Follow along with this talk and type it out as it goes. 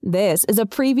This is a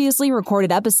previously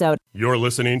recorded episode. You're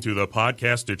listening to the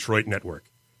Podcast Detroit Network.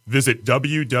 Visit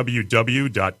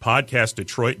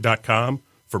www.podcastdetroit.com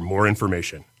for more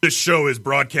information. This show is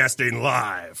broadcasting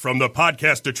live from the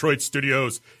Podcast Detroit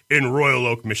studios in Royal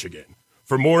Oak, Michigan.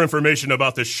 For more information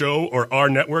about the show or our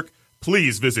network,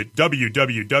 please visit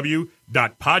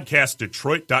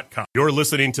www.podcastdetroit.com. You're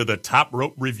listening to the Top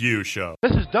Rope Review Show.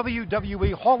 This is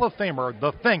WWE Hall of Famer,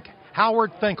 The Fink,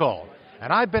 Howard Finkel,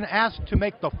 and I've been asked to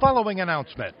make the following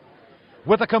announcement.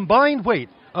 With a combined weight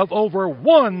of over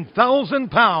 1,000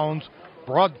 pounds,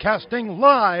 broadcasting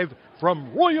live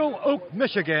from Royal Oak,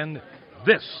 Michigan,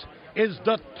 this is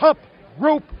the Top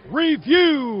Rope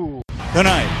Review.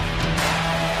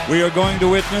 Tonight, we are going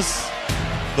to witness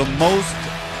the most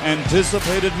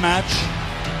anticipated match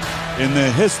in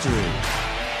the history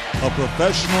of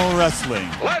professional wrestling.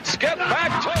 Let's get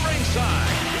back to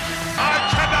ringside. I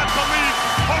cannot believe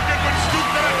Hogan would stoop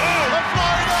to that. Oh, the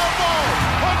flying elbow.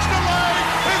 Punch the leg.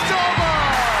 It's over.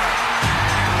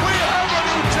 We have a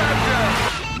new champion.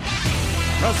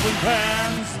 Wrestling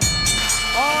fans,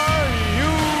 are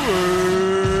you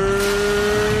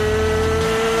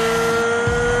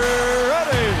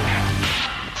ready?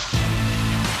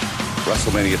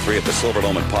 WrestleMania 3 at the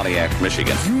Silverdome in Pontiac,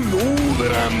 Michigan. You know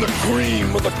that I'm the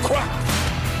cream of the crop.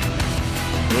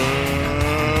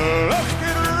 Let's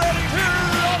get ready to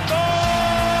rumble!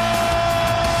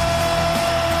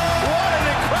 What an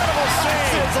incredible scene.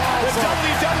 This is awesome. The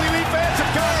WWE fans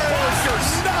have got bonkers.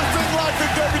 Nothing like the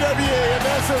WWE, and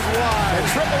this is why. And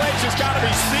Triple H has got to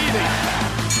be seething.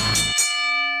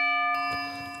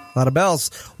 A lot of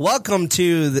bells. Welcome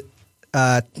to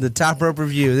the Top Rope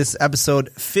Review. This is episode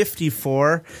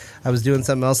 54. I was doing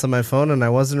something else on my phone, and I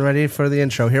wasn't ready for the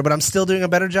intro here, but I'm still doing a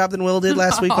better job than Will did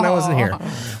last week when I wasn't here.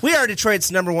 We are Detroit's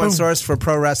number one source for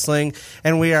pro wrestling,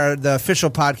 and we are the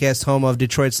official podcast home of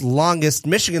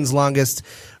Michigan's longest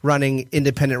running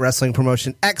independent wrestling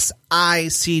promotion,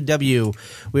 XICW.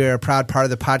 We are a proud part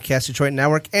of the Podcast Detroit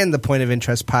Network and the Point of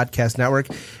Interest Podcast Network,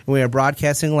 and we are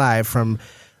broadcasting live from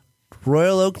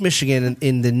Royal Oak, Michigan,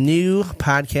 in the new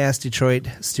Podcast Detroit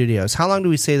studios. How long do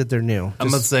we say that they're new? I'm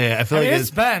gonna say I feel like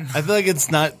it's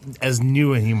not as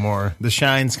new anymore. The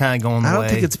shine's kind of going away. I don't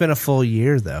think it's been a full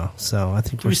year though. So I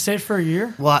think we stayed for a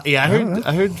year. Well, yeah, I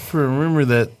heard for a rumor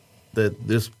that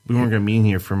this we weren't gonna be in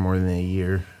here for more than a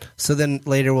year. So then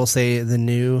later we'll say the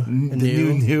new double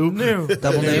new. Get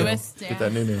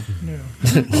that new.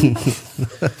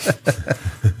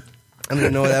 I don't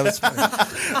even know what that was for.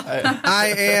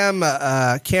 I am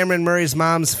Cameron Murray's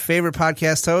mom's favorite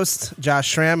podcast host, Josh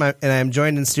Schramm, and I'm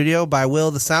joined in studio by Will,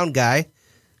 the sound guy.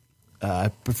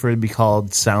 I prefer to be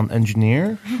called sound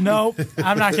engineer. No,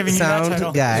 I'm not giving you that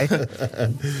title. Sound guy.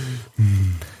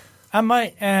 I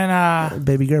might, and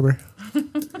Baby Gerber.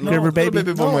 Gerber baby.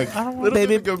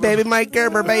 Baby Mike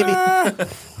Gerber, baby. You're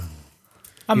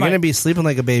going to be sleeping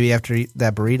like a baby after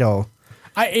that burrito.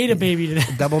 I ate a baby today.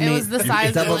 Double meat. It was the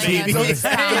size double of meat.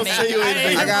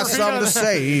 I got something to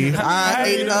say. I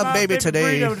ate a baby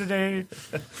today.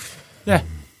 Yeah.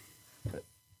 Is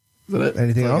that it?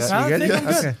 Anything else? I You good? think I'm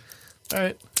good. Okay. All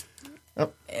right.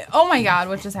 Oh my God,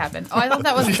 what just happened? Oh, I thought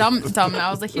that was dumb. And I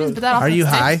was like, he just put that off. Are you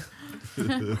his high?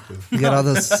 You got all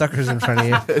those suckers in front of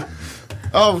you.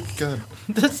 Oh, God.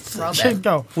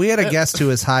 Go. We had a guest who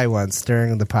was high once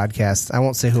during the podcast. I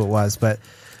won't say who it was, but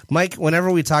Mike, whenever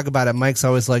we talk about it, Mike's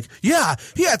always like, yeah,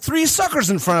 he had 3 suckers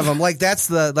in front of him. Like, that's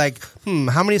the,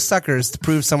 how many suckers to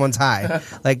prove someone's high?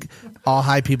 Like, all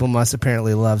high people must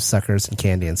apparently love suckers and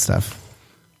candy and stuff.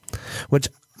 Which,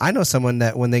 I know someone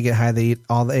that when they get high, they eat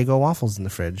all the Eggo waffles in the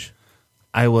fridge.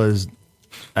 I was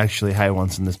actually high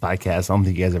once in this podcast. I don't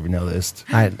think you guys ever noticed.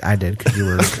 I did, because you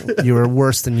were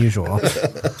worse than usual.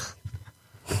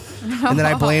 And then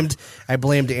I blamed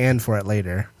Ann for it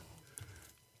later.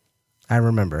 I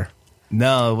remember.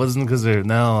 No, it wasn't because that's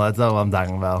not what I'm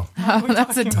talking about. Oh,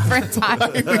 that's a different time.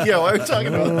 Yeah, why are we talking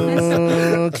about this?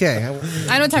 Okay.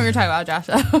 I know what time you're talking about, Josh.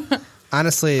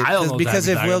 Honestly, I don't know because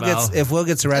if Will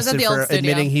gets arrested for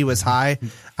admitting he was high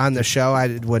on the show, I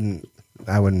wouldn't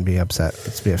be upset.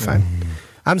 It's be fine.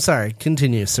 I'm sorry.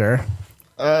 Continue, sir.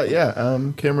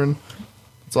 Cameron.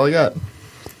 That's all I got.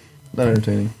 Not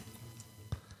entertaining.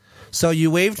 So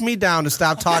you waved me down to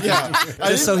stop talking,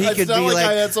 just so he could be like,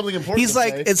 I had something important. He's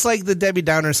like, it's like the Debbie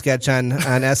Downer sketch on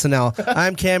SNL.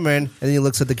 I'm Cameron, and he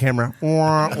looks at the camera.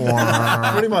 Wah,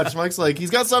 wah. Pretty much. Mike's like, he's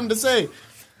got something to say.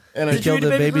 And I killed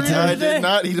a baby today. I did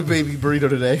not eat a baby burrito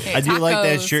today. Hey, I do like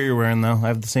that shirt you're wearing, though. I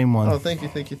have the same one. Oh, thank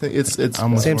you. It's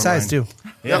same size too.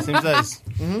 Yeah, same size.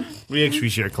 We actually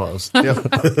share clothes. Yep.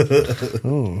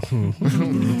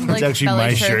 It's actually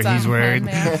my shirt he's wearing.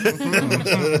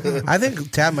 I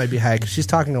think Tab might be high because she's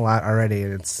talking a lot already,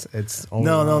 and it's only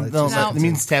No. just- That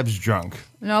means Tab's drunk.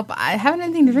 Nope, I haven't had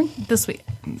anything to drink this week.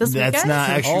 This That's weekend? not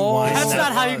actually wine. That's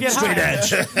not how you get straight high.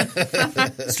 edge.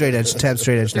 straight edge. Tab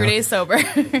straight edge. 3 Now. days sober. You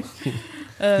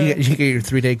get your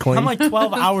 3-day coin. I'm like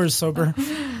 12 hours sober.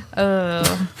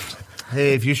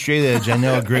 Hey, if you're straight edge, I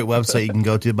know a great website you can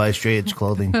go to buy straight edge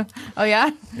clothing. Oh,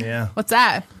 yeah? Yeah. What's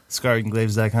that?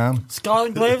 ScarletandGlaves.com.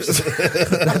 Scarlet Glaves.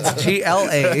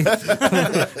 GLA.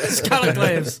 Scarlet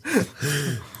Glaves.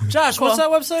 Josh, what's that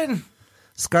website?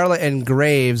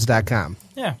 ScarletandGraves.com.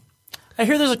 Yeah. I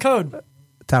hear there's a code.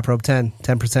 Top Rope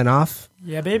 10% off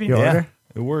Yeah, baby. your order.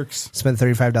 It works. Spend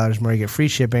 $35 more, you get free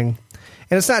shipping.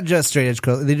 And it's not just straight edge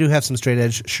clothing. They do have some straight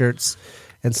edge shirts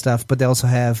and stuff, but they also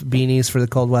have beanies for the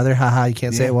cold weather. Haha, you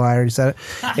can't say it. Well, I already said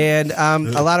it. And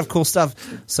a lot of cool stuff.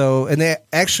 So, and they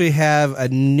actually have a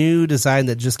new design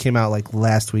that just came out like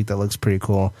last week that looks pretty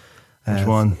cool. Which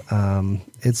one?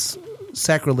 It's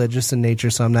sacrilegious in nature,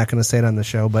 so I'm not going to say it on the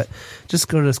show, but just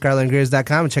go to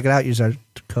scarletandgraves.com and check it out. Use our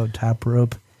code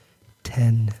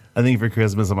TOPROPE10. I think for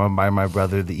Christmas I'm going to buy my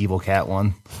brother the evil cat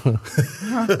one.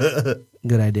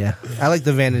 Good idea. I like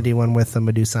the vanity one with the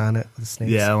Medusa on it. With the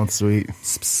snakes. Yeah, that one's sweet.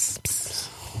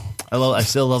 I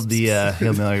still love the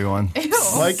Hail Mary one. Ew,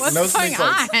 Mike, what's no going snake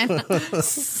bites. on?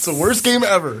 It's the worst game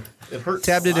ever. It hurts.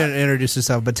 Tab didn't introduce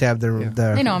herself, but Tab the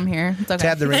They know I'm here. It's okay.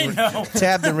 Tab the They ring know.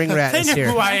 Tab the ring rat They is know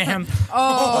here. who I am.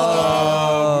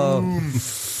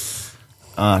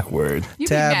 Awkward. You'd be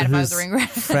Tab, mad if I was who's a ring rat.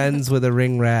 friends with a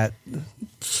ring rat.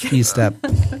 E-step.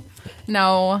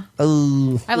 No.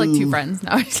 Oh, I have like 2 friends.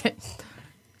 No, I'm just kidding.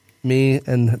 me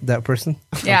and that person.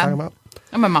 Yeah. I'm talking about.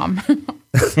 I'm my mom.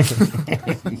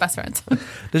 Best friends.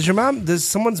 Does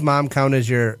someone's mom count as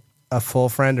a full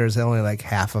friend, or is it only like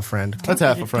half a friend? That's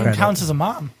half a friend. It counts as a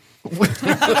mom.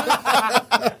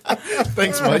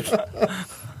 Thanks, Mike.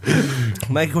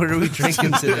 Mike, what are we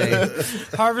drinking today?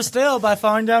 Harvest Ale by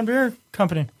Falling Down Beer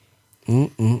Company.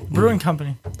 Brewing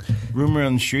Company. Rumor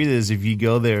on the street is if you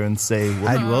go there and say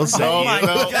what you will say. Oh my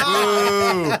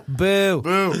God. Boo.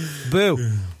 Boo.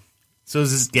 Boo. So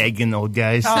is this gagging old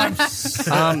guys?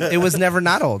 It was never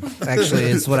not old, actually,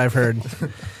 is what I've heard.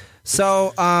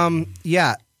 So,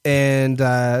 yeah. And,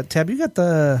 Tab, you got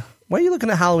the... Why are you looking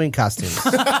at Halloween costumes?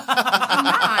 I'm not.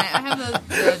 I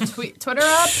have the Twitter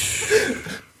up.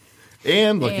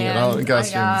 And looking at all the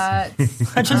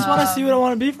costumes. I just want to see what I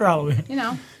want to be for Halloween. You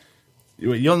know.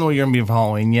 You don't know what you're going to be for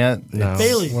Halloween yet? No.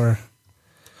 Bailey.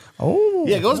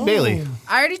 Yeah, it goes Bailey.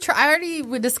 I already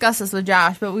would discuss this with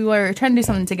Josh, but we were trying to do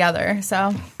something together.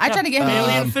 So I tried to get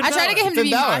him. I tried to get him to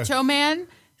be Finn Balor. Macho Man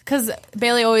because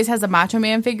Bailey always has a Macho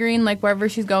Man figurine, like wherever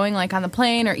she's going, like on the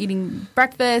plane or eating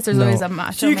breakfast. There's always a Macho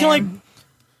Man. So you can like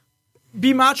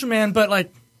be Macho Man, but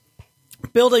like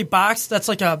build a box that's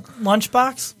like a lunch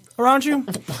box around you.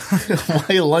 Why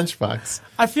a lunchbox?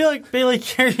 I feel like Bailey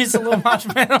carries a little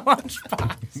Macho Man a lunch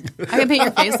box. I can paint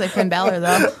your face like Finn Balor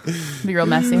though. It'd be real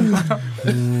messy.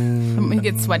 When he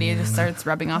gets sweaty, it just starts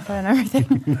rubbing off it and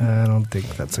everything. I don't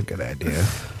think that's a good idea.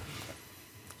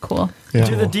 Cool. Yeah.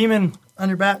 Do the demon on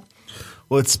your back.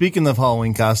 Well, speaking of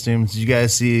Halloween costumes, did you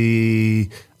guys see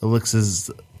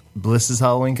Bliss's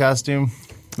Halloween costume?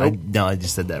 Nope. No, I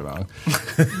just said that wrong.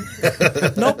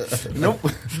 Nope.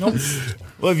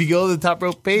 Well, if you go to the Top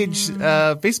Rope page,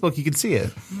 Facebook, you can see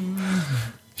it.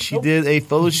 She did a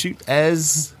photo shoot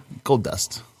as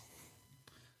Goldust.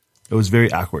 It was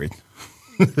very awkward.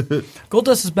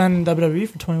 Goldust has been in WWE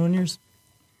for 21 years.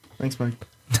 Thanks, Mike.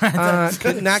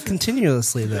 Not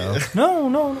continuously, though. No.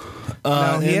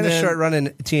 No, he had a short run in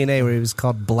TNA where he was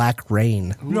called Black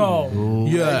Rain. No.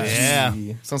 Yeah.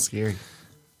 Sounds scary.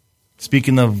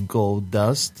 Speaking of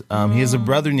Goldust, he has a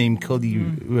brother named Cody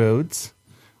Rhodes.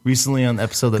 Recently on the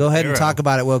episode of Go ahead and Arrow. talk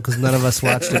about it, Will, because none of us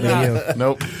watched it but you.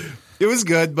 Nope. It was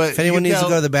good, but If anyone needs to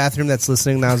go to the bathroom that's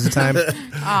listening, now's the time.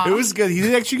 it was good. He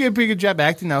did actually get a pretty good job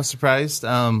acting. I was surprised.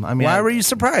 I mean, Why were you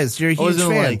surprised? You're a huge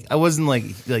fan. I wasn't like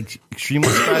extremely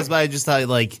surprised, but I just thought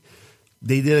like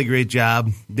they did a great job.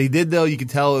 They did, though. You could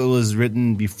tell it was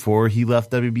written before he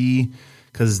left WB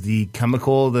because the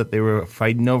chemical that they were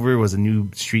fighting over was a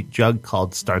new street drug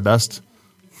called Stardust.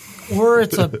 Or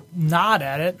it's a nod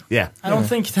at it. Yeah, I don't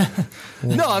think that.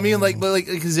 No, I mean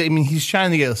because he's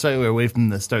trying to get slightly away from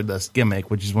the Stardust gimmick,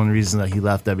 which is one of the reasons that he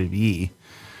left WWE.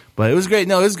 But it was great.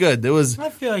 No, it was good. It was. I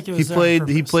feel like it was.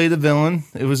 He played a villain.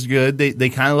 It was good. They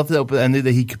kind of left it open ended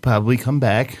that he could probably come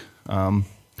back. I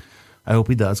hope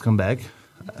he does come back.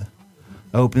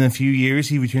 I hope in a few years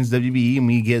he returns to WWE and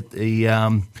we get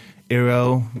a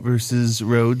Arrow versus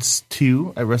Rhodes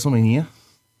 2 at WrestleMania.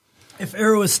 If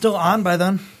Arrow was still on by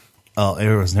then. Oh,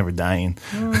 Arrow's never dying.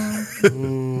 Yeah,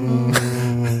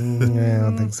 I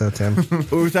don't think so, Tim.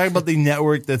 We're talking about the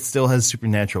network that still has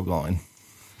Supernatural going.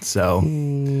 So,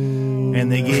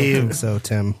 and they gave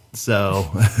Tim.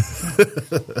 So,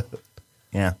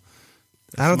 yeah.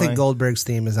 I don't think Goldberg's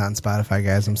theme is on Spotify,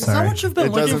 guys. I'm sorry. Is that what you've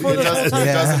been looking for? It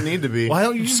doesn't need to be. Why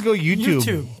don't you just go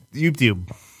YouTube? YouTube.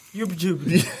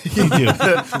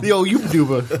 The old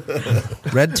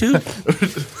YouTuber. Red Tube?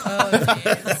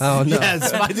 Oh, no.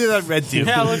 Yes, I did on Red Tube.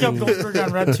 Yeah, look up Goldberg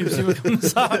on Red Tube. See what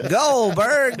comes up.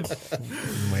 Goldberg!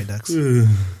 My ducks.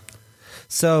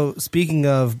 So, speaking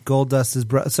of Goldust's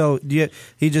brother, so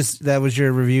that was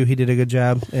your review. He did a good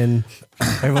job, and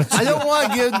everyone. I don't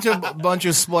want to get into a bunch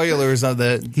of spoilers on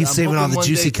that. He's saving all the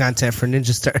juicy content for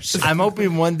Ninja Stars. I'm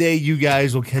hoping one day you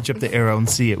guys will catch up to Arrow and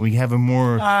see it. We have a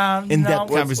more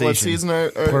in-depth conversation. What season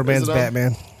Poor man's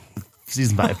Batman.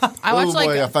 Season 5. I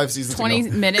watched 5 seasons 20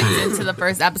 ago. minutes into the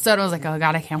first episode. I was like, oh,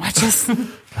 God, I can't watch this. And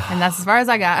that's as far as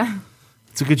I got.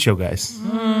 It's a good show, guys. It's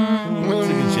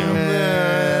a good show.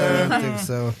 I think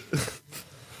so.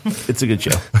 It's a good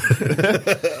show.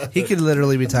 He could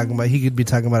literally be talking about. He could be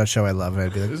talking about a show I love, and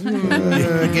I'd be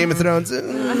like, Game of Thrones,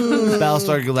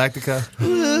 Battlestar Galactica.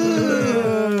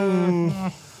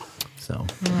 So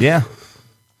yeah.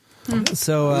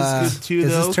 So It's good too,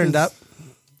 is though, this turned 'cause- up?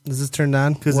 Is this turned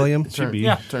on, William? It should be.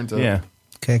 Yeah. Turned up. Yeah.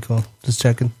 Okay, cool. Just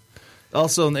checking.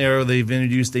 Also in Arrow, they've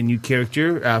introduced a new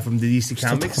character from the DC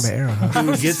Comics. Talking about Arrow, huh?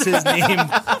 Who gets his name?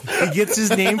 He gets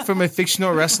his name from a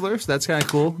fictional wrestler, so that's kind of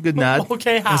cool. Good nod.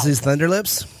 Okay, how? Is these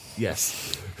Thunderlips?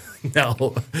 Yes.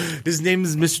 No. His name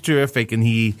is Mr. Terrific, and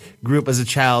he grew up as a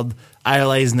child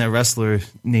idolizing a wrestler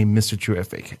named Mr.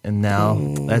 Terrific, and now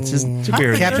that's his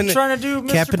superior. Captain, They're trying to do Mr.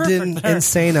 Captain Perfect there.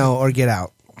 Insano or get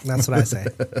out. That's what I say.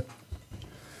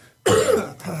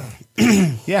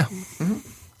 Yeah.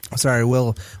 Sorry,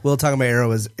 Will talking about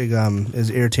Arrow is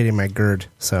irritating my GERD,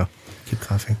 so keep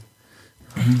coughing.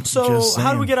 So Just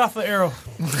how do we saying. get off of Arrow?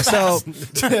 So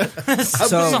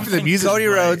the music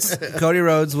Cody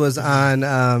Rhodes was on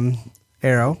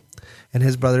Arrow, and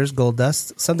his brother's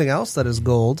Goldust. Something else that is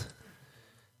gold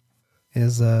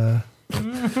is this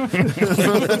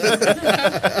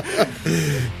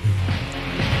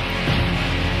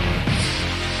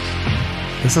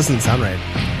doesn't sound right.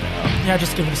 Yeah,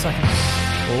 just give it a second.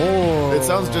 Oh, It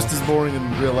sounds just as boring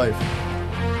in real life.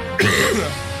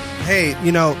 Hey,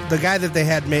 the guy that they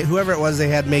had whoever it was they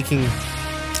had making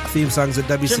theme songs at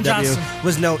WCW Johnson.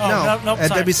 was no nope, at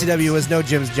sorry. WCW was no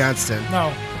Jim Johnston. No,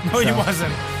 he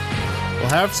wasn't. Well,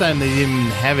 half the time they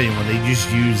didn't have anyone. They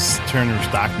just used Turner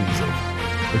stock music,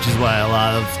 which is why a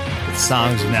lot of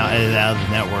songs are now edited out of the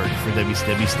network for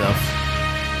WCW stuff.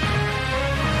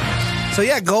 So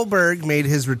yeah, Goldberg made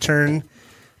his return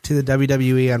to the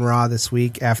WWE on Raw this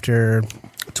week after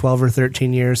 12 or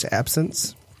 13 years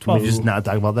absence. Can we just not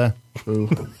talk about that?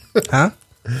 Huh?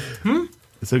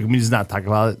 So can we just not talk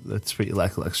about it? That's pretty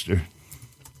lackluster.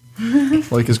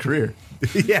 Like his career.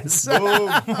 Yes.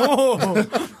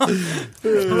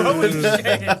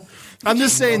 I'm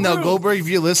just saying, though, Goldberg, if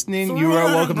you're listening, you are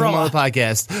welcome to come on the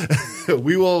podcast.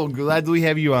 We will gladly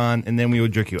have you on, and then we will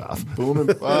jerk you off.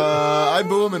 I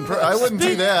boom and I wouldn't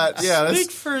do that. Yeah, that's,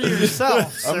 Speak for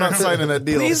yourself. I'm not signing that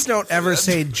deal. Please don't ever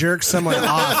say jerk someone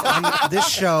off on this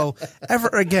show ever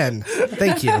again.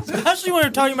 Thank you. Especially when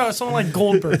you're talking about someone like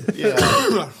Goldberg.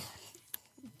 Yeah.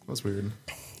 That's weird.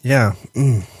 Yeah.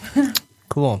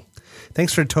 Cool.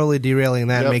 Thanks for totally derailing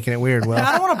that and Yep. making it weird, Will.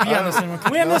 I don't want to be on this anymore.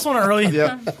 Can we end this one early?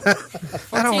 Yep.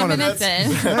 I don't 10 want minutes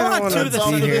in. I don't want do to this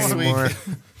be here this week. anymore.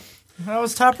 That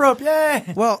was top rope.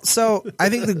 Yay. Well, so I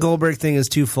think the Goldberg thing is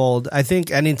twofold. I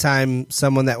think anytime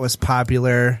someone that was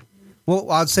popular, well,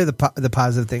 I'll say the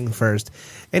positive thing first.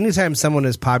 Anytime someone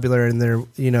is popular and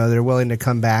they're willing to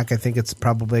come back, I think it's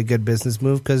probably a good business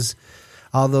move because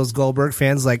all those Goldberg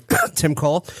fans like Tim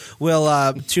Cole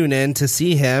will tune in to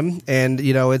see him, and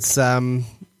it's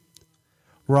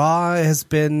Raw has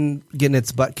been getting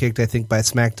its butt kicked, I think, by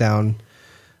SmackDown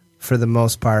for the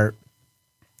most part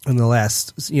in the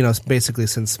last, basically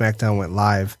since SmackDown went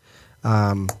live.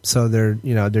 So they're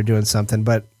doing something.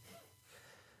 But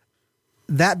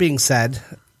that being said,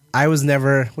 I was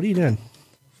never. What are you doing?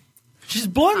 She's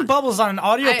blowing bubbles on an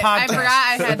audio I podcast. forgot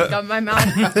I had gum in my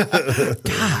mouth.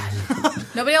 God.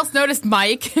 Nobody else noticed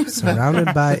Mike.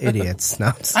 Surrounded by idiots.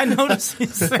 No, I noticed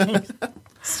these things.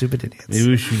 stupid idiots. Maybe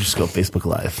we should just go Facebook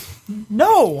Live.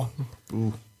 No.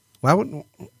 Why would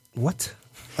what?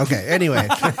 Okay. Anyway,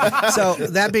 so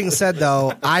that being said,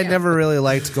 though, I never really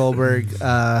liked Goldberg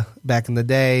back in the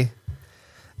day.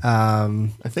 I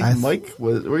think Mike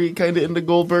were you kind of into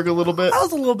Goldberg a little bit? I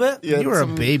was a little bit. You were a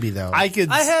baby though. I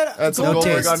had some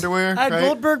Goldberg underwear. I had right?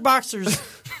 Goldberg boxers.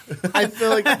 I feel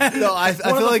like I feel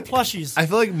like plushies. I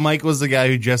feel like Mike was the guy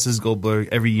who dresses Goldberg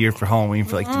every year for Halloween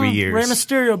for like 3 years. Rey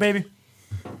Mysterio, baby.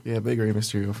 Yeah, big Rey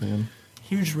Mysterio fan.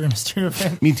 Huge Rey Mysterio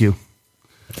fan. Me too.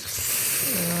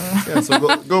 Yeah, so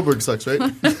Goldberg sucks, right?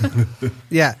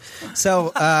 Yeah.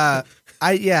 So I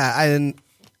watched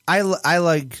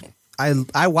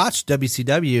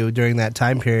WCW during that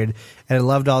time period, and I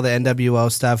loved all the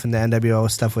NWO stuff and the NWO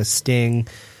stuff with Sting.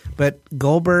 But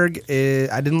Goldberg,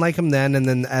 I didn't like him then, and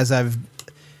then as I've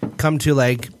come to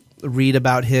like read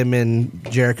about him in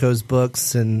Jericho's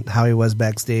books and how he was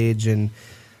backstage, and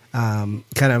kind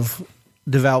of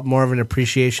developed more of an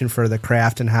appreciation for the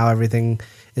craft and how everything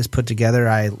is put together,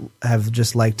 I have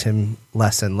just liked him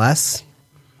less and less.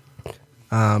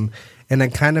 And I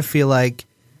kind of feel like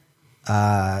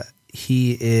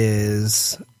he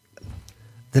is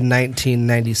the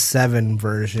 1997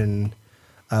 version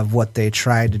of what they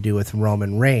tried to do with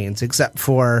Roman Reigns, except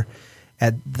for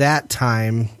at that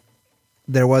time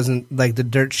there wasn't like the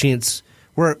dirt sheets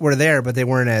were there, but they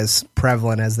weren't as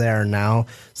prevalent as they are now.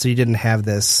 So you didn't have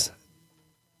this,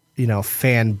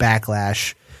 fan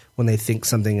backlash when they think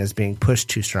something is being pushed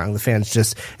too strong. The fans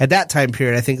just, at that time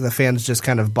period, I think the fans just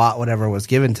kind of bought whatever was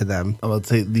given to them. I would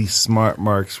say these smart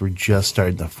marks were just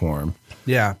starting to form.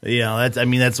 Yeah.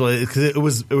 That's what,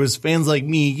 because it was fans like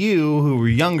me, you, who were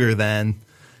younger then,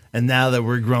 and now that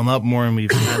we're grown up more and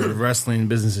we've had the wrestling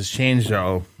business has changed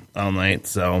all night,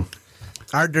 so.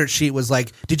 Our dirt sheet was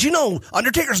like, did you know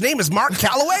Undertaker's name is Mark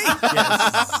Calloway?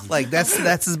 Yes. Like, that's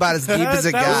about as deep as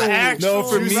it got. No,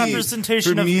 for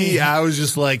me, I was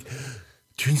just like,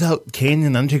 turns out Kane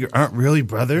and Undertaker aren't really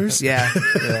brothers. Yeah.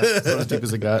 That's as deep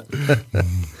as it got.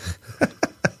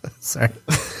 Sorry.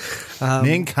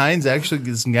 Mankind's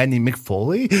actually some guy named Mick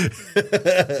Foley.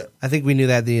 I think we knew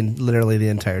that literally the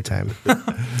entire time.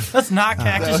 That's not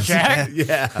Cactus Jack.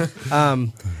 Yeah.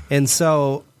 And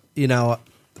so,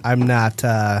 I'm not.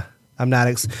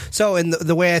 So, in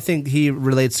the way I think he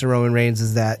relates to Roman Reigns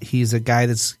is that he's a guy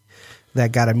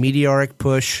that got a meteoric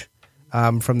push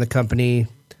from the company,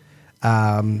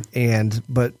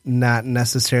 but not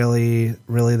necessarily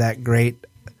really that great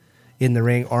in the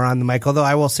ring or on the mic. Although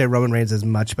I will say Roman Reigns is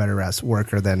much better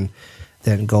worker than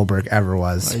Goldberg ever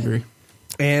was. I agree.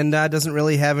 And doesn't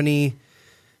really have any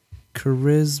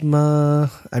charisma.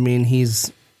 I mean,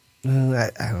 he's I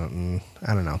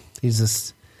don't know. He's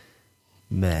just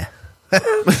meh.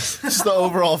 Just the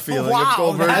overall feeling of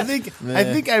Goldberg. I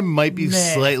think I might be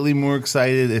slightly more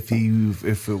excited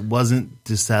if it wasn't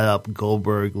to set up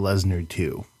Goldberg Lesnar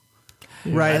 2.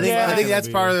 Right. I think that's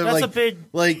part of That's a big.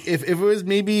 Like if it was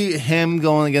maybe him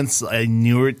going against a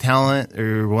newer talent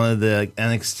or one of the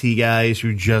NXT guys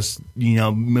who just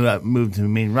moved to the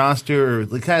main roster or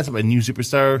like kind of a new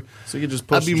superstar, so you could just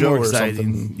push I'd be Joe more or excited.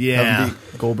 something. Yeah,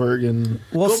 beat Goldberg and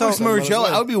Goldberg's Joe.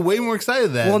 I would be way more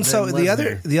excited than. Well, and so the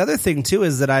other thing too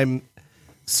is that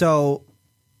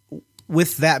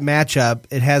with that matchup,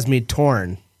 it has me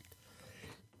torn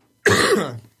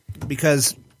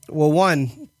because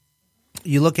one.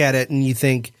 You look at it and you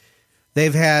think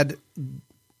they've had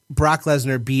Brock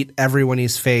Lesnar beat everyone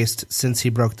he's faced since he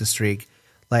broke the streak,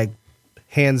 like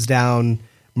hands down,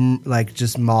 like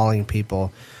just mauling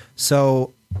people.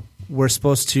 So we're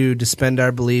supposed to suspend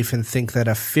our belief and think that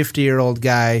a 50-year-old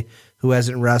guy who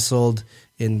hasn't wrestled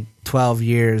in 12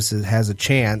 years has a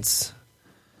chance.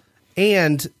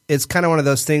 And it's kind of one of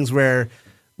those things where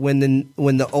when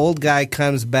the old guy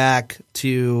comes back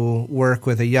to work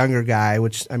with a younger guy,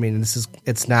 which I mean,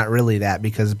 it's not really that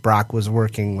because Brock was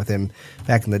working with him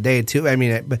back in the day too. I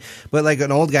mean, but like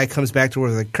an old guy comes back to work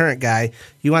with a current guy,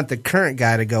 you want the current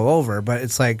guy to go over. But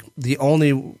it's like the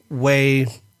only way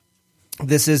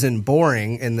this isn't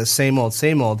boring and the same old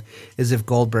is if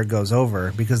Goldberg goes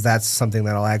over because that's something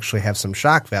that'll actually have some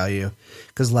shock value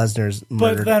because Lesnar's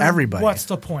murdered everybody. What's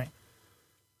the point?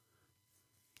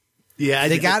 Yeah,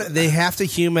 they have to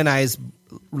humanize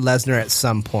Lesnar at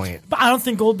some point. But I don't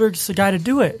think Goldberg's the guy to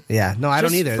do it. Yeah, no, I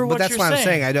don't either. But that's what I'm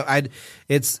saying.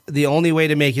 It's the only way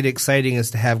to make it exciting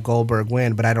is to have Goldberg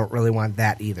win, but I don't really want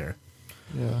that either.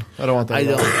 Yeah, I don't want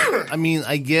that. I mean,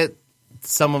 I get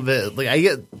some of it. Like I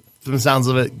get from the sounds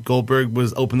of it, Goldberg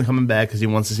was open to coming back because he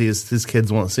wants to see his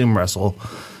kids want to see him wrestle.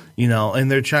 And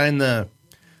they're trying to.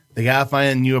 They gotta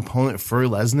find a new opponent for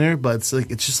Lesnar, but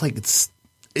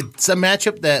it's a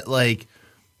matchup that like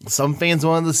some fans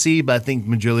wanted to see, but I think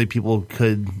majority of people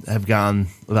could have gone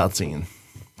without seeing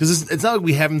because it's not like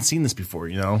we haven't seen this before.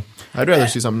 I'd rather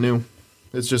see something new.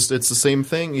 It's the same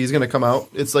thing. He's going to come out.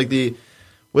 It's like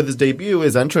with his debut,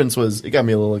 his entrance it got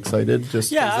me a little excited.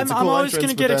 Just Yeah, it's a I'm cool always going to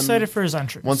entrance, get but then excited for his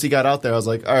entrance. Once he got out there, I was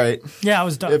like, all right. Yeah, I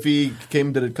was done. If he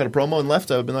came to cut a promo and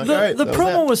left, I would have been like, all right. The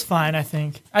promo was fine, I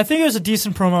think. I think it was a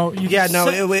decent promo.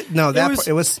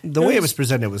 It was the way it was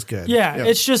presented was good. Yeah,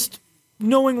 it's just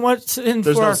knowing what's in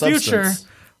There's for no our future. substance.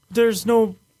 There's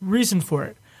no reason for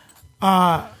it.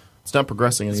 It's not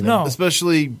progressing anymore. No.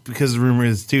 Especially because the rumor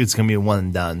is, too, it's going to be a one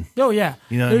and done. Oh, yeah.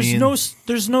 You know what I mean?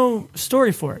 There's no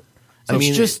story for it. So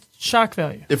it's just shock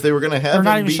value. If they were going to have or him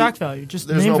not even beat, shock value, just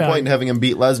there's name no value. point in having him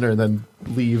beat Lesnar and then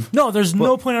leave. No, there's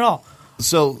no point at all.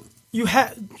 So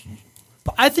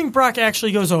I think Brock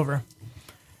actually goes over.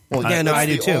 Well, yeah, no, I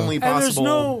do the too. Only And there's possible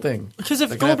no thing. because if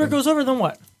that could Goldberg happen. goes over, then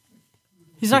what?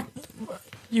 He's not.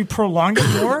 You prolonged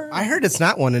it more. I heard it's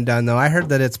not one and done though. I heard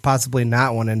that it's possibly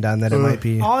not one and done. That it might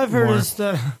be. All I've heard more. is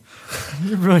that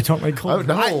you really don't like Goldberg.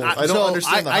 I don't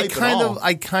understand the hype at all.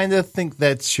 I kind of think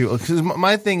that's true. Because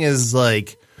my thing is,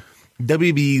 like,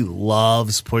 WB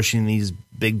loves pushing these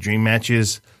big dream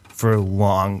matches for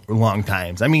long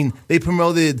times. I mean, they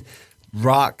promoted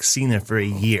Rock Cena for a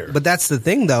year. But that's the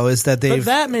thing, though, is that But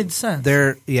that made sense.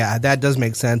 That does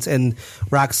make sense, and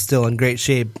Rock's still in great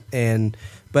shape.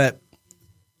 But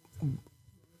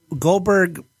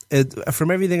Goldberg,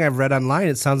 from everything I've read online,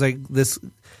 it sounds like this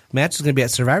match is going to be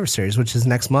at Survivor Series, which is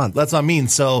next month. That's what I mean.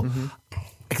 So,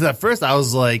 because at first I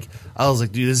was like,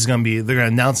 dude, this is going to be. They're going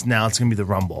to announce now. It's going to be the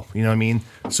Rumble. You know what I mean?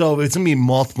 So if it's going to be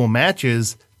multiple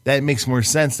matches, that makes more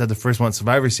sense that the first one at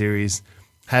Survivor Series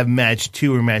have match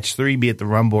 2 or match 3 be at the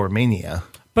Rumble or Mania.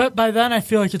 But by then, I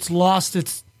feel like it's lost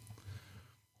its.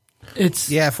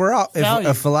 Yeah, if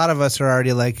a lot of us are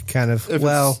already like kind of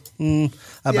about yeah,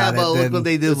 but it, look what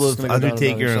they did with gonna go down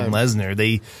Undertaker another and side.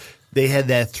 Lesnar. They had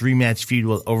that 3-match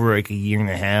feud over like a year and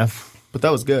a half. But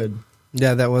that was good.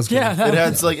 Yeah, that was good.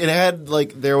 Yeah,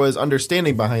 there was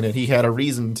understanding behind it. He had a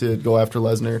reason to go after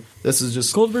Lesnar. This is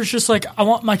just Goldberg's just like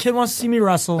my kid wants to see me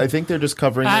wrestle. I think they're just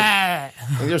covering. I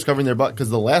think they're just covering their butt because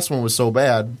the last one was so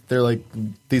bad. They're like,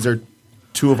 these are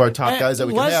 2 of our top guys that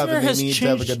we can have, and they need to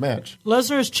have a good match.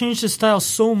 Lesnar has changed his style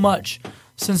so much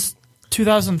since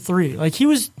 2003. Like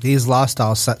he's lost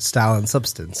all style and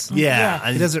substance.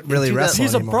 Yeah. He doesn't really wrestle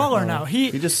He's anymore. a brawler now.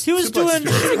 He was suplexes doing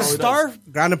people. shooting That's all he star.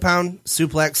 Ground and pound,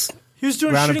 suplex. He was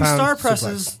doing ground and shooting pound, star suplex.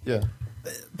 presses Yeah.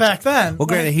 back then. Well,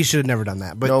 granted, he should have never done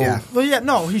that, but No. yeah. Well, yeah,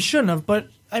 no, he shouldn't have. But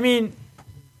I mean,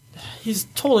 he's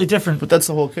totally different. But that's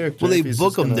the whole character. Well, they If he's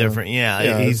book just him gonna- different. Yeah,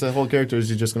 Yeah, he's the whole character is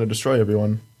he's just going to destroy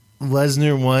everyone.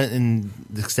 Lesnar went and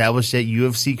established that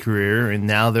UFC career, and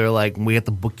now they're like, we have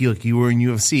to book you like you were in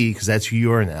UFC because that's who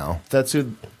you are now. That's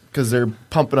who, because they're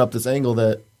pumping up this angle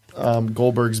that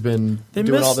Goldberg's been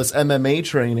doing all this MMA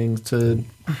training to.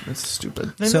 It's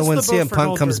stupid. So when CM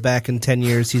Punk comes back in 10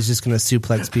 years, he's just going to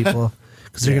suplex people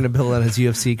because they're going to build on his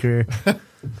UFC career.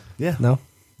 Yeah. No?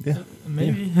 Yeah.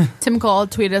 Maybe. Tim Cole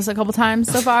tweeted us a couple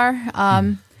times so far.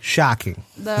 Shocking.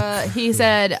 He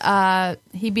said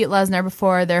he beat Lesnar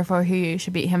before, therefore he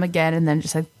should beat him again, and then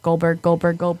just said Goldberg.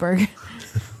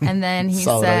 And then he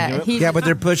said, but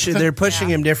they're pushing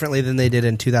him differently than they did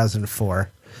in 2004.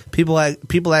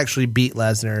 People actually beat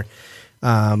Lesnar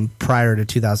prior to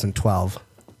 2012.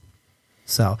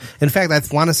 So, in fact, I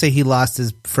want to say he lost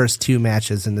his first 2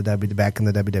 matches back in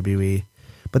the WWE,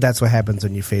 but that's what happens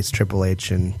when you face Triple H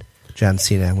and John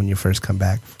Cena when you first come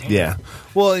back. Yeah.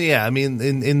 Well, yeah, I mean,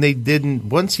 and they didn't,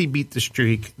 once he beat the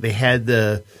streak, they had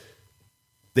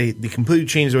they completely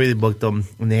changed the way they booked him,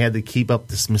 and they had to keep up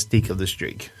this mystique of the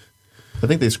streak. I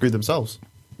think they screwed themselves.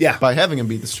 Yeah. By having him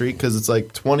beat the streak, because it's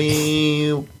like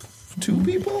 22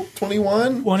 people?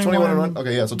 21? 21.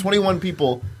 Okay, yeah, so 21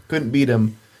 people couldn't beat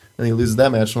him, and he loses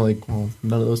that match, and I'm like, well,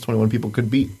 none of those 21 people should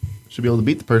be able to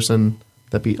beat the person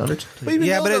that beat Undertaker.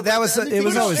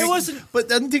 It wasn't. But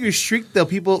the Undertaker streak, though,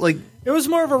 people like. It was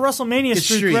more of a WrestleMania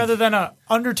streak rather than a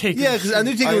Undertaker. Yeah, because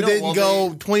Undertaker didn't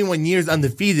go 21 years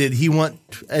undefeated. He went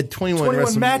at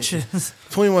 21 matches.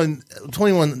 21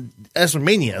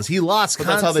 WrestleManias. He lost. But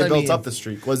that's how they built up the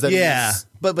streak. Was that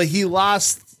but he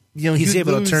lost. You know, he's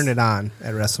able lose. to turn it on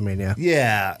at WrestleMania.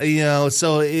 Yeah, you know,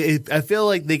 so I feel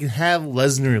like they can have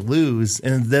Lesnar lose,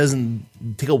 and it doesn't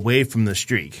take away from the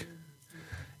streak.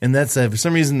 And that's for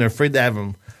some reason they're afraid to have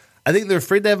him. I think they're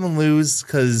afraid to have him lose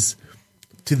because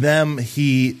to them I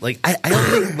don't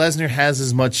think Lesnar has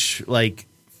as much like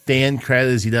fan credit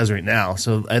as he does right now.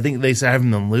 So I think they start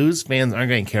having him lose. Fans aren't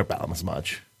going to care about him as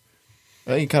much.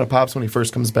 I think he kind of pops when he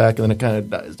first comes back, and then it kind of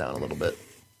dies down a little bit.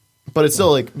 But it's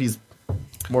still like he's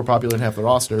more popular than half the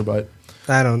roster. But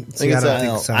I don't think so.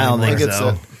 I don't think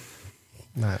so.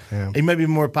 He might be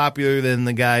more popular than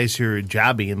the guys who are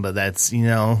jobbing, but that's, you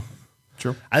know.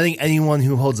 True. I think anyone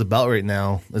who holds a belt right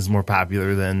now is more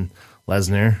popular than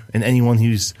Lesnar, and anyone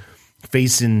who's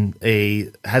has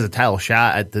a title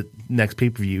shot at the next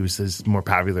pay-per-views is more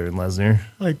popular than Lesnar.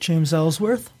 Like James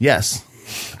Ellsworth? Yes.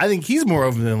 I think he's more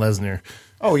over than Lesnar.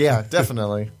 Oh, yeah,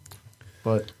 definitely.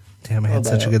 But damn, I had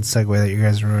such a good segue that you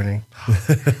guys were ruining.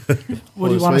 What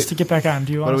do you want us to get back on?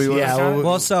 Do you want us to get back on?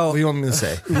 Well, so what do you want me to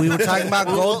say? We were talking about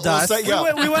Gold Dust. We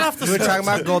went off the We were talking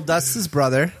about Gold Dust's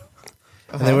brother,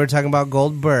 and then we were talking about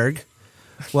Goldberg.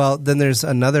 Well, then there's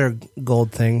another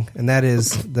gold thing, and that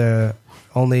is the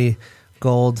only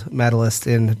gold medalist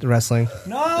in wrestling.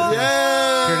 No!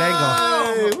 Kurt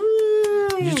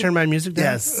Angle. Did you turn my music down?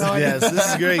 Yes, yes.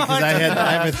 This is great because I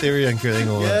have a theory on Kurt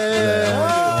Angle that I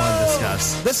want to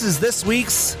discuss. This is this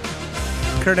week's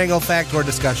Kurt Angle fact or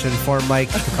discussion for Mike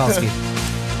Pekulski.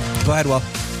 Go ahead, Will.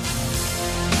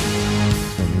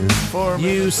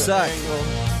 You suck.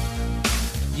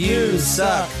 You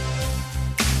suck.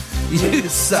 You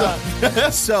suck.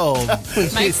 So,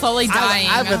 Mike's slowly dying.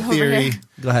 I have a theory.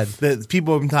 Go ahead. That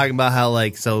people have been talking about how,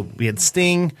 like, so we had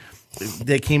Sting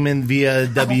that came in via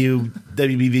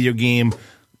WB video game.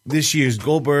 This year's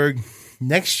Goldberg.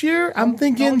 Next year, I'm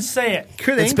thinking. Don't say it.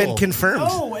 Kurt It's Angle. been confirmed.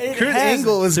 No, it Kurt hasn't.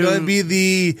 Angle is going to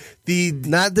be the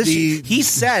Not this year. He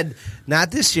said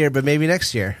not this year, but maybe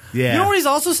next year. Yeah. You know what he's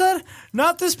also said?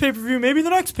 Not this pay-per-view, maybe the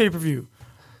next pay-per-view.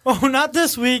 Oh, not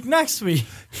this week, next week.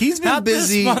 He's been Not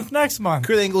busy. this month, next month.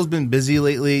 Kurt Angle's been busy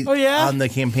lately. Oh, yeah? On the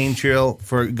campaign trail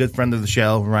for a good friend of the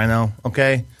show, Rhino.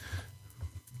 Okay?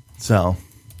 So.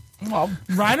 Well,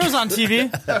 Rhino's on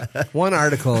TV. One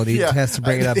article, and he has to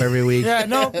bring it up every week. Yeah,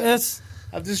 no, it's...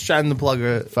 I'm just trying to plug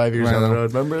her 5 years Rhino. down the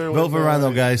road. Remember? Vote for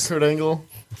Rhino, guys. Kurt Angle.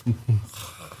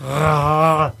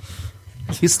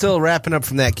 He's still wrapping up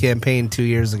from that campaign 2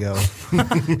 years ago.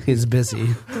 He's busy.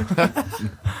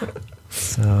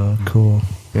 So cool.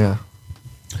 Yeah.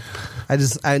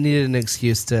 I needed an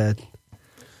excuse to. It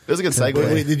was a good segue.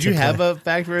 Wait, did you have a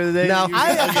fact for the day? No.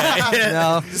 Okay.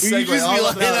 No. You just be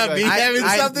looking at me having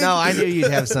something? No, I knew you'd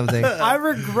have something. I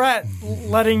regret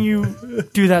letting you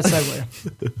do that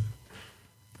segue.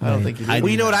 I don't think you did.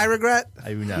 Well, you know what I regret? I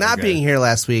do not Not regret being it. here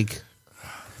last week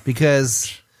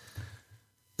because,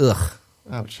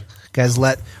 Ouch. guys,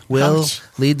 let Will Ouch.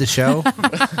 lead the show.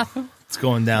 It's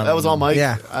going down. That was all Mike.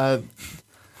 Yeah.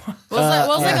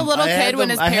 Will's like a little I had kid when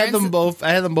them- his I had parents. them both. I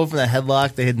had them both in a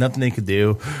headlock. They had nothing they could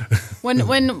do. When Josh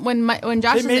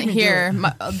They made isn't me here, do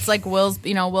it's like Will's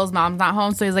mom's not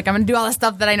home, so he's like, I'm gonna do all the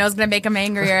stuff that I know is gonna make him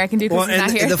angry, or I can do because Well, he's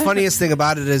not here. and the funniest thing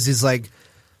about it is he's like,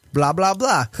 blah blah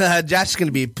blah. Josh's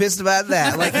gonna be pissed about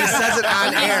that. Like he says it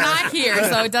on He's air. not here,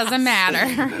 so it doesn't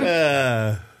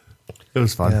matter. It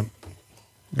was fun. Yeah.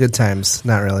 Good times.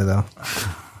 Not really though.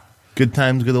 Good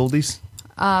times, good oldies.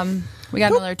 We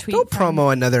got another tweet Don't from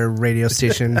promo another radio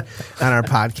station on our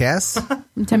podcast.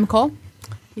 Tim Cole.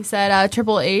 He said,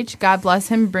 "Triple H, God bless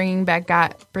him, bringing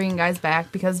guys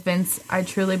back because Vince, I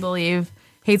truly believe,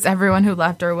 hates everyone who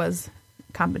left or was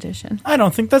competition." I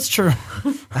don't think that's true.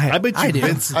 I bet you do.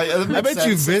 Vince. that I makes bet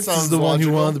you sense. Vince That is the sounds one who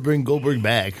logical. wanted to bring Goldberg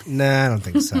back. Nah, I don't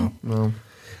think so. No.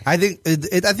 I think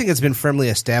I think it's been firmly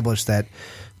established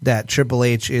that Triple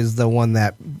H is the one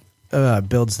that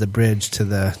builds the bridge to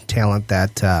the talent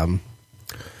that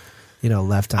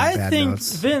left on I bad think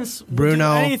notes. Vince will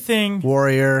Bruno, do anything.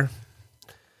 Warrior,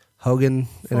 Hogan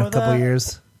in a For couple that.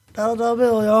 years.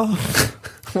 Y'all.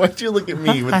 Why'd you look at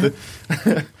me with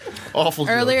the awful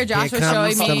joke? Earlier, Josh Here was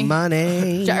comes showing the me.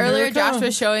 money. Earlier, Josh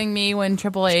was showing me when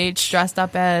Triple H dressed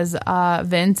up as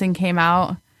Vince and came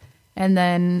out, and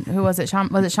then who was it?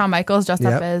 Was it Shawn Michaels dressed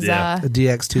up as? The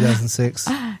DX 2006.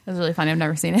 It was really funny. I've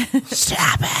never seen it.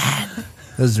 Stop it.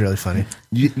 It was really funny.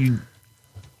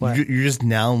 What? You're just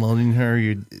now loaning her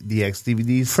your DX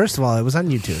DVDs. First of all, it was on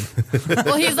YouTube.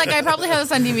 Well, he's like, I probably have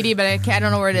this on DVD, but I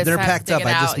don't know where it is. They're so I have to packed up. dig it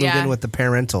I just out. moved Yeah. in with the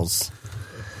parentals.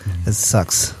 It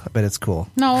sucks, but it's cool.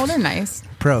 No, they're nice.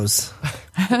 Pros.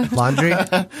 Laundry.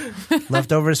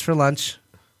 Leftovers for lunch.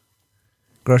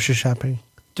 Grocery shopping.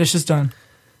 Dish is done.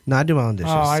 No, I do my own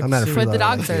dishes. Oh, I I'm not a see. freeloader. But the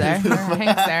dogs are there.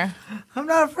 Hank's there. I'm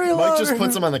not a freeloader. Mike just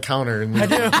puts them on the counter. And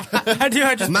I do.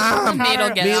 I just Mom, Nate'll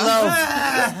get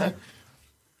Meatloaf.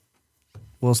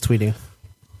 Will's tweeting.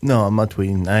 No, I'm not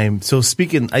tweeting. I'm so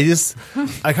speaking.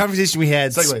 A conversation we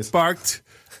had Segues. sparked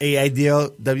a idea.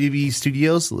 WB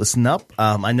Studios, listen up.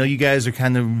 I know you guys are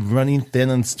kind of running thin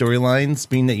on storylines,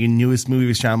 being that your newest movie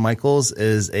with Shawn Michaels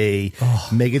is a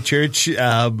mega church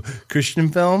Christian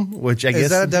film, which I guess Is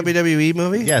that a WWE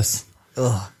movie? Yes.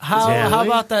 How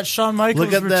about that Shawn Michaels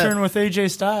Look at that. return with AJ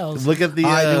Styles? Look at the.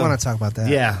 I do want to talk about that.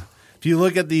 Yeah. If you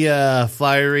look at the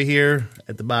flyer right here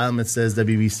at the bottom, it says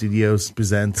WB Studios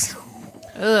presents.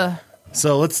 Ugh.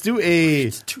 So let's do a.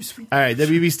 Too sweet. All right,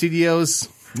 WB Studios,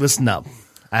 listen up.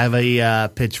 I have a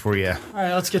pitch for you. All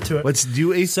right, let's get to it. Let's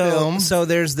do a film. So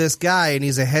there's this guy, and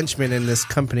he's a henchman in this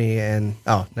company, and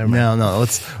never mind. No.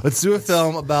 Let's do a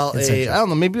film about I don't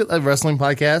know, maybe a wrestling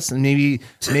podcast, and maybe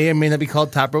may or may not be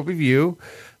called Top Rope Review,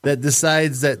 that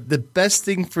decides that the best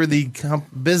thing for the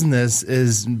business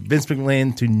is Vince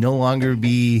McMahon to no longer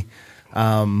be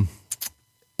in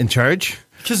charge.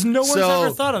 Because no one's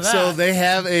ever thought of that. So they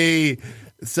have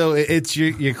So it's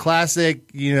your classic,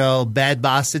 bad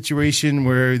boss situation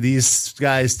where these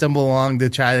guys stumble along to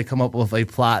try to come up with a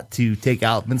plot to take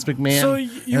out Vince McMahon. So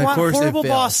you want horrible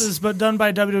bosses, but done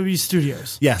by WWE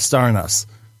Studios. Yeah, starring us.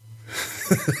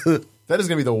 That is going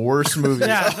to be the worst movie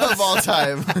of all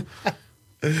time.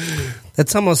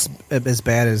 That's almost as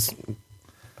bad as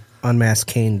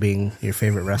Unmasked Kane being your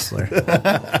favorite wrestler.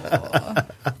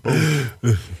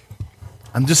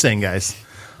 I'm just saying, guys.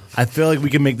 I feel like we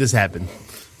can make this happen.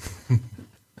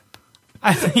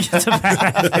 I think it's a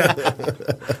bad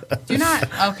idea. Do not.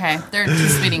 Okay, they're too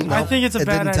speeding. I think it's a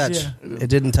bad idea. It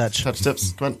didn't touch. Touch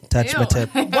tips. Come on. Touch my tip.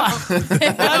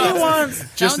 Why do you want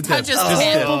Just Don't touch his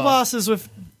horrible bosses with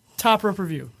Top Rope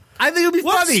Review? I think it'll be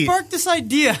What funny. sparked this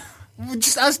idea?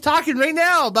 Just us talking right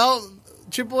now about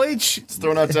Triple H. It's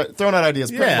throwing out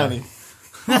ideas. Print money.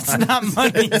 That's not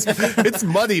money. It's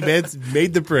money, man. It's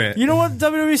made to print. You know what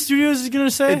WWE Studios is going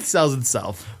to say? It sells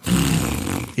itself.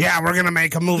 Yeah, we're going to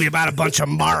make a movie about a bunch of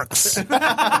marks. You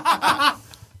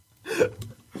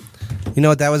know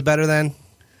what that was better than?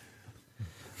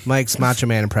 Mike's Macho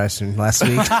Man impression last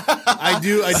week. I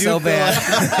do. So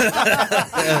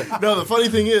bad. No, the funny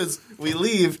thing is, we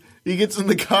leave, he gets in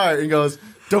the car and goes,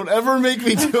 "Don't ever make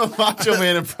me do a Macho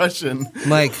Man impression."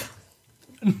 Mike.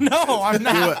 No, I'm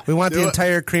not. We want the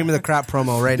entire Cream of the Crop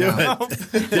promo right now.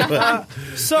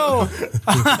 So,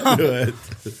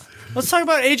 let's talk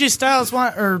about AJ Styles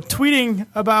tweeting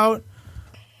about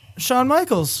Shawn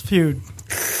Michaels feud.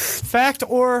 Fact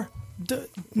or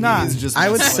not? I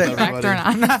would say Fact or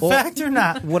not? Not fact or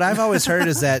not? What I've always heard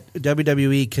is that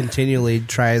WWE continually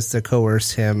tries to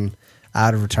coerce him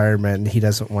out of retirement, and he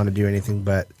doesn't want to do anything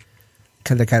but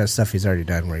the kind of stuff he's already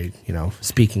done, where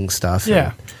speaking stuff.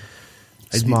 Yeah.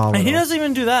 Small. And he doesn't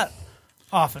even do that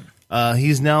often.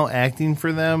 He's now acting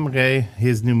for them. Okay,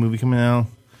 his new movie coming out.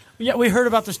 Yeah, we heard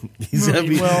about this He's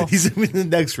movie. he's gonna be the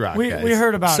next Rock. We guys.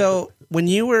 heard about it. So when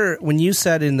you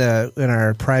said in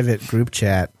our private group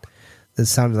chat that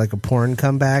sounded like a porn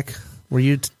comeback, were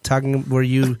you talking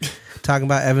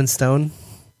about Evan Stone?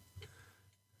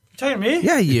 You talking to me?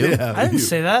 Yeah, you. Yeah, I didn't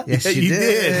say that. Yes, Yeah, you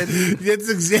did. That's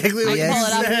exactly what Yes, pull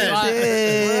it up if you you want. What did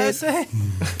I did. say?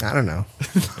 I don't know.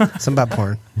 Something about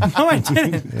porn. No, I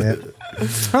didn't. Yeah.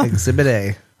 Exhibit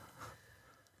A.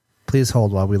 Please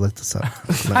hold while we look this up. No,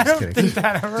 I'm I just don't kidding. think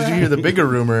that ever Did you hear the bigger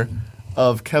rumor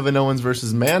of Kevin Owens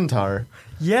versus Mantar?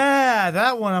 Yeah,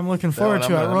 that one I'm looking forward one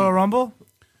to I'm- at Royal Rumble.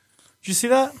 Did you see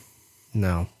that?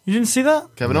 No. You didn't see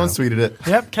that? Kevin Owens tweeted it.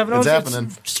 Yep, Kevin Owens. It's it's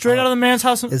happening. straight out of the man's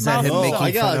house. Is that mouth him himself. making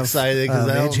I got fun of, excited because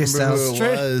I don't AJ remember who Styles?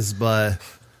 it was, but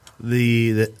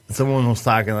the someone was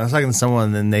talking. I was talking to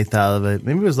someone, and they thought of it.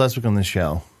 Maybe it was last week on the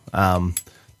show.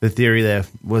 The theory that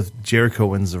with Jericho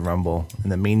wins the Rumble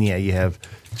and the Mania, you have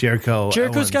Jericho.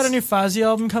 Jericho's got a new Fozzy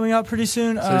album coming out pretty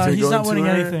soon. he He's not going winning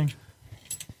to anything.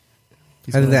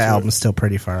 I think that album's still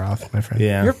pretty far off, my friend.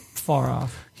 Yeah, You're far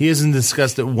off. he hasn't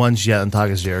discussed it once yet on Talk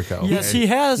is Jericho. Yes, he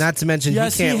has. Not to mention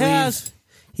yes, he can't has. leave.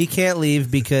 He can't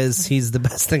leave because he's the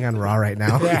best thing on Raw right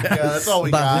now. Yeah, that's all we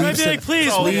But got. You might leaps be like, please,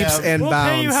 That's all we leaps have. and we'll bounds.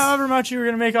 pay you however much you were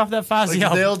going to make off that Fozzy Like,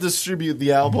 album. they'll distribute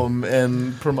the album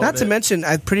and promote Not to it. mention,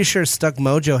 I'm pretty sure Stuck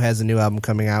Mojo has a new album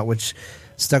coming out, which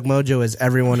Stuck Mojo is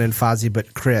everyone in Fozzy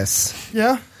but Chris.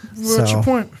 Yeah? What's So- your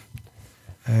point?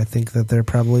 I think that they're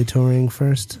probably touring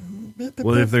first.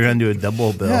 What if they're going to do a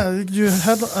double bill? Yeah, you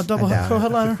had a double I doubt it.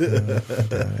 co-headliner.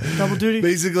 Double duty.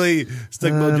 Basically,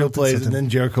 Stuck I don't Mojo think plays, so. and then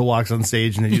Jericho walks on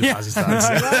stage, and they do Fozzy songs.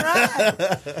 All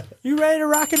right. You ready to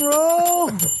rock and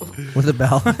roll? With a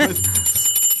bell.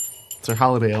 It's their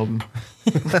holiday album.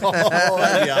 Oh,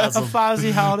 that'd be A awesome.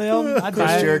 Fozzy holiday album? I'd buy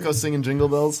Chris it. Jericho singing Jingle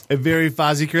Bells. A very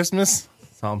Fozzy Christmas.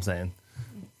 That's all I'm saying.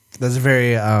 That's a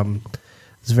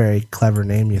very clever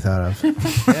name you thought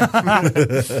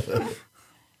of.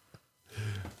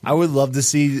 I would love to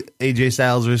see AJ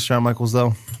Styles versus Shawn Michaels,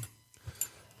 though.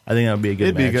 I think that would be a good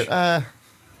It'd be match. good. I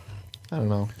don't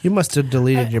know. You must have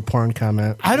deleted your porn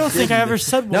comment. I don't think I ever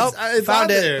said Nope, It's found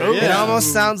out it. there, It yeah.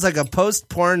 almost sounds like a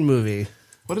post-porn movie.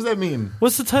 What does that mean?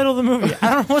 What's the title of the movie?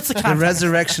 I don't know. What's the The context?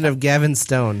 Resurrection of Gavin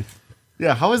Stone.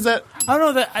 Yeah, how is that? I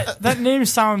don't know. That name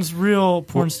sounds real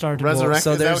porn star to me. Resurrection?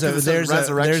 So Is that there's because it says there's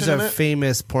resurrection a in it?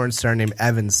 famous porn star named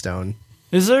Evan Stone.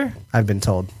 Is there? I've been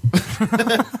told.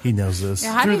 He knows this.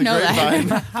 Yeah, how do you know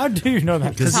that? How do you know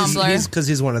that? Tumblr.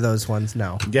 He's one of those ones.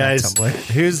 No, Guys, not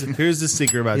Tumblr. here's the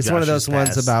secret about He's Josh's one of those ones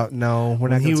past. about, no, we're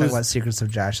not going to talk about secrets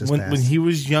of Josh's past. When he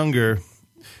was younger,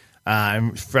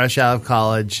 fresh out of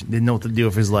college, didn't know what to do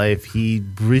with his life, he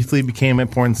briefly became a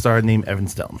porn star named Evan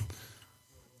Stone.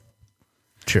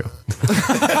 True.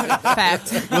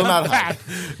 Fact. Will not hide.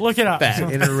 Look it up. Fact.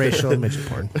 Interracial midget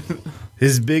porn.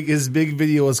 His big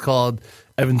video was called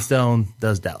Evan Stone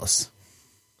Does Dallas.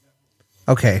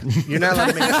 Okay, you're not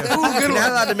allowed to make jokes. You're not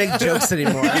allowed to make jokes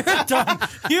anymore. Done.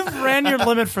 You've ran your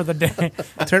limit for the day.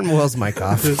 Turn Will's mic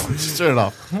off. Just turn it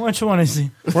off. Which one is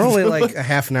he? We're only like a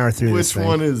half an hour through this Which thing.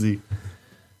 one is he?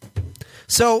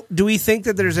 So, do we think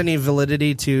that there's any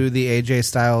validity to the AJ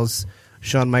Styles,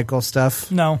 Shawn Michaels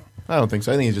stuff? No. I don't think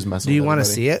so. I think he's just messing Do you with want to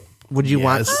everybody. see it? Would you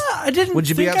want? I didn't. Would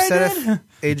you be think upset I did,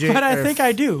 if AJ? But I or think if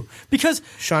I do because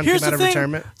Shawn here's came out the of thing: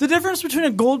 retirement? the difference between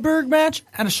a Goldberg match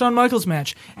and a Shawn Michaels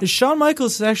match is Shawn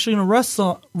Michaels is actually going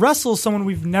to wrestle someone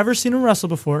we've never seen him wrestle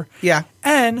before. Yeah,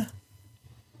 and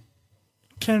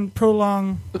can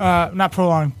not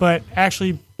prolong, but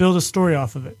actually build a story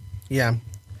off of it. yeah.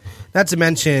 Not to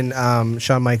mention,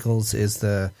 Shawn Michaels is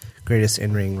the greatest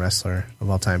in-ring wrestler of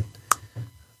all time,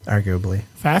 arguably.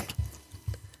 Fact.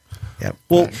 Yep.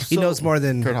 Well, he knows more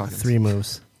than Kurt Hawkins. 3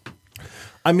 moves.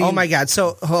 I mean, Oh my God!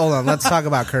 So hold on, let's talk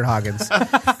about Kurt Hawkins.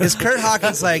 Is Kurt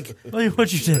Hawkins like Look at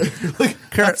what you did.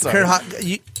 Kurt?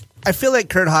 I feel like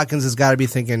Kurt Hawkins has got to be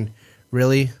thinking,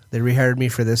 really? They rehired me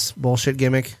for this bullshit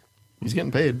gimmick? He's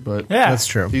getting paid, but Yeah, That's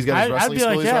true. he's got his I'd wrestling be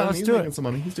like, school. yeah, He's let's he's do making it. some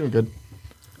money. He's doing good.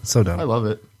 So dumb. I love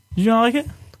it. You don't like it?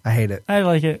 I hate it. I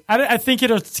like it. I think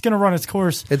it's going to run its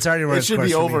course. It's already run It its should course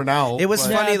be for over me. now, It was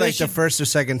but- funny Yeah, they like the should- first or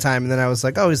second time, and then I was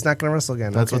like, oh, he's not going to wrestle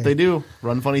again. That's Okay. what they do.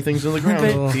 Run funny things into the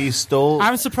ground. he stole.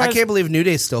 I'm I surprised. can't believe New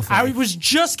Day's still I funny. was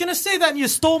just going to say that, and you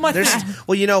stole my There's- thing.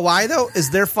 well, you know why though? Is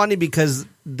they're funny because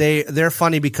they're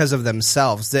funny because of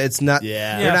themselves. It's not.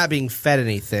 Yeah. They're Yeah. not being fed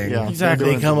anything. Yeah, Exactly. they're They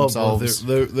doing come it up themselves.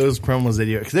 with those promos they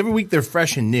do because every week they're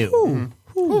fresh and new.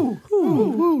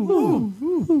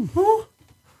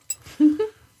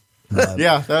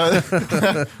 Yeah,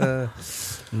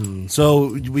 So,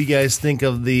 we guys think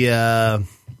of the?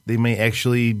 They may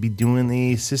actually be doing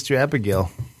the Sister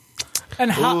Abigail. And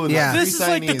how, Ooh, yeah. this is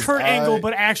like the Signees. Kurt Angle,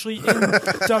 but actually in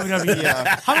WWE.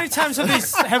 Yeah. How many times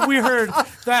have we heard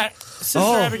that Sister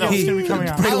Abigail is going to be coming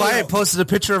Bray out? Wyatt posted a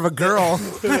picture of a girl.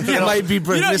 It might be You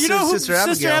know who Sister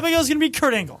Abigail. Sister Abigail is going to be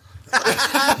Kurt Angle.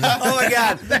 Oh my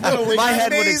God! my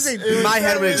head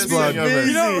would explode.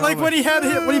 You know, like when he had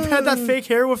that fake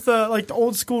hair with the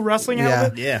old school wrestling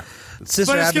helmet. Yeah,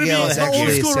 Sister But it's going to Abigail be is the old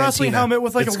actually school wrestling Santina. helmet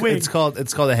with it's, a wig. it's called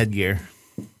a headgear.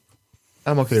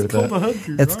 I'm okay with that.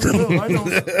 It's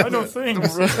I know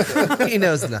things. he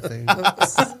knows nothing.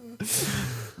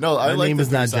 No, I Her like name the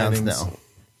is not three Jon signings. Snow.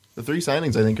 The 3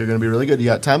 signings I think are going to be really good. You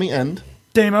got Tommy End.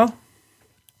 Damo.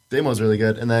 Damo's really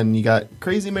good. And then you got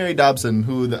Crazy Mary Dobson,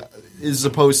 who is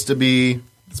supposed to be...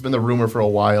 It's been the rumor for a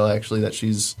while, actually, that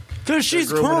she's... Because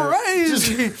she's grooming her.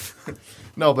 crazy.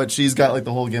 No, but she's got like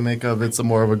the whole gimmick of it's a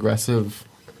more of aggressive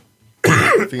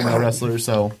female wrestler,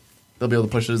 so they'll be able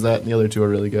to push it as that. And the other 2 are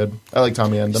really good. I like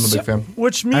Tommy End. I'm a big fan.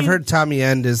 Which means I've heard Tommy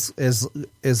End is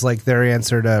like their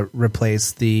answer to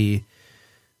replace the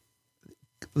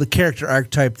character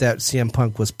archetype that CM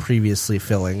Punk was previously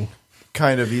filling.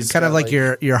 Kind of. He's Kind of got, like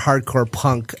your hardcore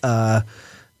punk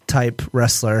type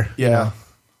wrestler. Yeah. you know?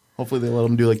 Hopefully they let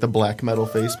him do like the black metal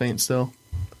face paint still.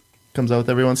 Comes out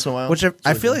every once in a while. Which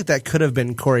I feel like that could have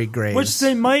been Corey Graves. which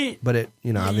they might, but it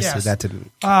obviously Yes. that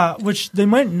didn't. which they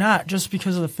might not, just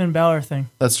because of the Finn Balor thing.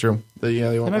 That's true. They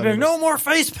They won't might let be like, him. no more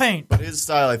face paint. But his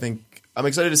style, I think, I'm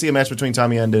excited to see a match between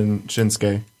Tommy End and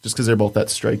Shinsuke, just because they're both that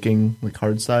striking, like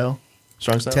hard style,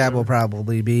 strong style. Tab will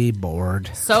probably be bored.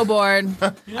 So bored. You I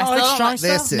don't still like don't strong like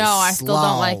style? This is No, I still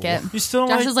don't like it. You still don't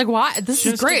Josh like? is like, "What? This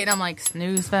is Shinsuke- great." I'm like,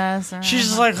 snooze fest. She's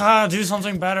just like, do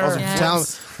something better. Also, Yes.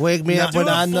 Tell, wake me up when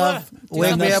Do a flip.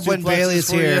 wake me up when Bailey's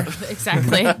here.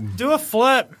 Exactly. Do a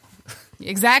flip.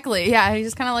 Exactly. Yeah, he's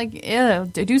just kind of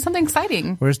like, ew, do something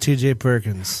exciting. Where's TJ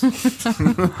Perkins?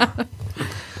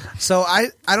 So I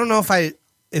don't know if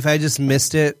I just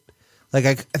missed it. Like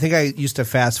I think I used to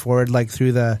fast forward like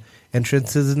through the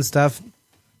entrances and stuff,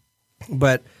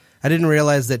 but I didn't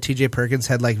realize that TJ Perkins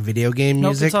had like video game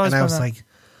Nope, music, it's always and I been was that. like,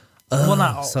 Well,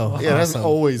 not so Yeah, it hasn't awesome.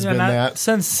 always yeah, been not, that.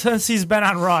 since he's been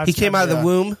on Raw. He came out of the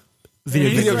womb. Video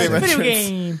He's game. like, game video entrance.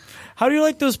 game. How do you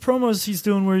like those promos he's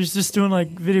doing where he's just doing like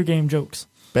video game jokes?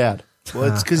 Bad. Well,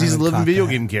 it's because I he's a haven't living caught video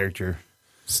that. game character.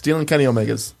 Stealing Kenny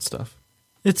Omega's stuff.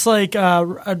 It's like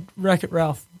Wreck-It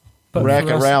Ralph. But for Wreck-It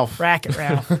wrestling. Ralph. Wreck-It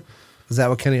Ralph. Is that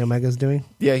what Kenny Omega's doing?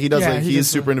 Yeah, he does. Yeah, like he he is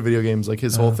does super into video games. Like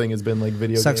his whole thing has been like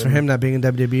video. Sucks game. for him not being in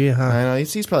WWE, huh? I know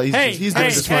he's probably he's doing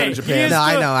just fine in Japan. No,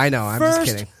 I know. I'm just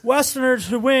First kidding. Westerner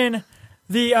to win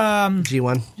the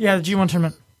G1. Yeah, the G1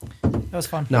 tournament. That was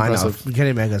fun. No, Impressive. I know. Kenny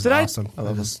Omega's Did I- awesome. I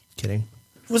love just kidding.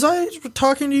 Was I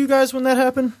talking to you guys when that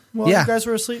happened? While Yeah. you guys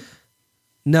were asleep?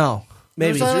 No,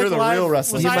 maybe Was I, You're the live? real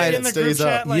wrestler. Was You I might- in the it group stays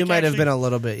chat, up. like, you might have actually- been a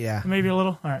little bit. Yeah. Maybe a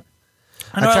little. All right.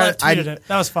 I know I live tweeted it.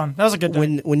 That was fun. That was a good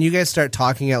day. When you guys start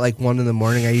talking at like 1 a.m,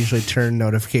 I usually turn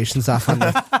notifications off on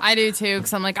the I do too,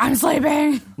 because I'm like, I'm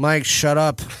sleeping. Mike. Shut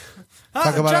up.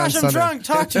 Talk about Josh, it on I'm Sunday. drunk.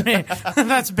 Talk to me.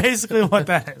 That's basically what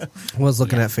that is. Will's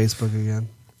looking at Facebook again.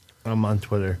 I'm on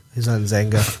Twitter. He's on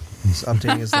Zanga. He's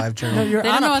updating his live journal. You're They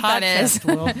on don't know a what that is. podcast,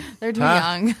 Will. They're too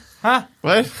young.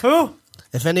 What? Who?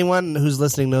 If anyone who's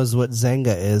listening knows what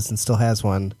Zanga is and still has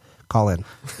one, call in.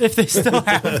 If they still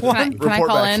have Can I, one. can I Report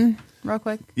call back. in real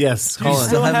quick? Yes, Do you call in.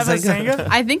 still have have a Zynga? Zynga?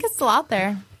 I think it's still out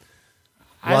there.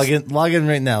 Log in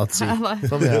right now. Let's see. I don't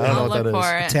know I'll what look that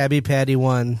for is. it. Tabby Patty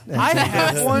 1. I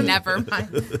have one. Never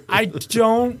mind. I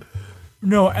don't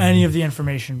know any of the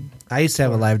information. I used to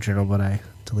have a live journal, but I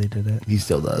deleted it. He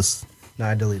still does. No,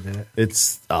 I deleted it.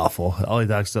 It's awful. All he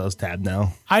talks to is Tab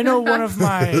now. I know one of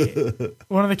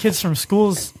the kids from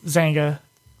school's Zanga.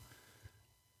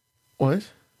 What?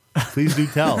 Please do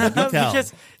tell. Do tell.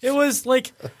 Because it was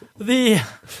like the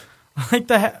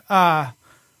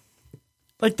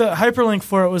hyperlink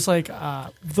for it was like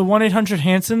the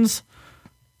 1-800-Hanson's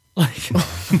like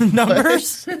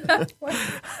numbers.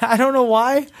 I don't know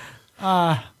why,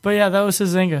 but yeah, that was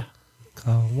his Zynga.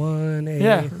 Call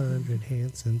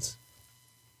 1-800-Hansons.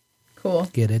 Cool.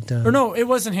 Get it done. Or no, it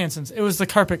wasn't Hanson's. It was the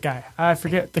carpet guy. I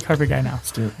forget the carpet guy now.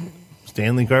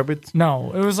 Stanley Carpets?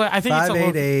 No, it was like I think it's a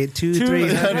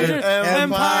 588-2300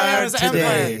 Empire's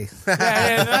today. Yeah,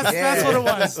 that's what it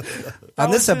was. On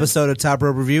this episode of Top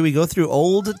Rope Review, we go through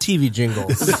old TV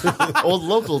jingles. Old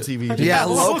local TV. Yeah,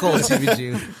 local TV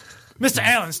jingles. Mr.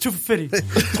 Allen's 2 for 50.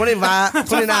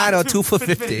 29 or 2 for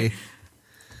 50.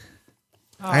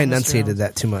 I enunciated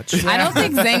that too much. I don't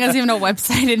think Zanga's even a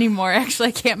website anymore. Actually,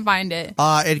 I can't find it.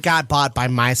 It got bought by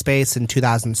MySpace in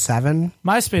 2007.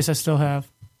 MySpace I still have.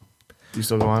 Do you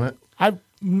still go on it?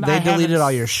 They deleted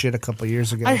all your shit a couple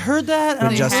years ago. I heard that. And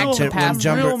When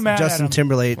Justin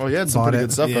Timberlake Oh, you had some bought pretty it.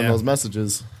 good stuff on those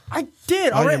messages. I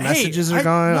did. All your Hey, messages are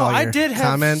gone? No, All I your did have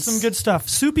comments? some good stuff.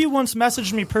 Soupy once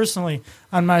messaged me personally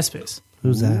on MySpace.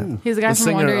 Who's that? He's the guy The from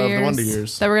singer Wonder of the Years, Wonder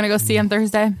Years. that we're gonna go see on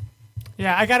Thursday.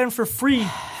 Yeah, I got in for free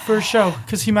for a show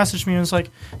because he messaged me and was like,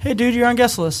 "Hey, dude, you're on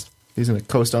guest list." He's gonna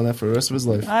coast on that for the rest of his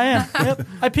life. I am. Yep,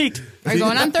 I peaked. Are you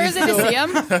going on Thursday to see him?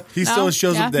 He No? still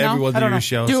shows Yeah? up to No? every one I of don't your know.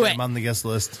 shows. Do so it. I'm on the guest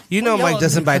list. You know Well, Mike yell at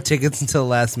doesn't me. buy tickets until the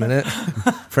last minute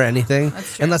for anything. true.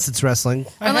 Unless it's wrestling.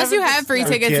 Unless you have free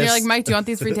tickets and Kiss. you're like, Mike, do you want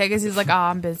these free tickets? He's like, oh,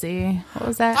 I'm busy. What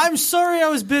was that? I'm sorry I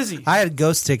was busy. I had a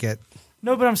ghost ticket.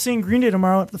 No, but I'm seeing Green Day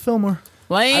tomorrow at the Fillmore.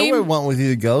 I Lame. would want with you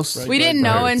to Ghost. We didn't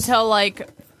know until like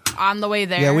on the way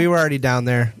there. Yeah, we were already down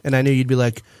there, and I knew you'd be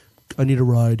like, I need a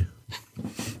ride.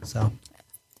 So.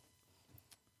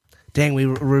 Dang, we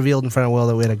revealed in front of Will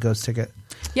that we had a ghost ticket.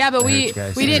 Yeah, but we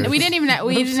guys. didn't even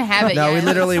have it No, yet. we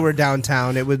literally were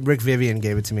downtown. It was Rick Vivian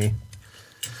gave it to me.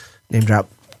 Name drop.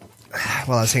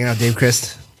 While I was hanging out with Dave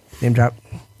Christ. Name drop.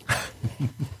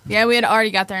 Yeah, we had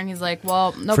already got there, and he's like,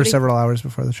 well, For nobody. several hours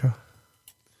before the show.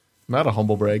 Not a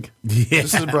humble brag.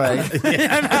 This is a brag.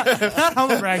 Not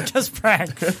humble brag, just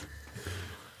brag.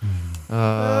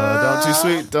 Don't too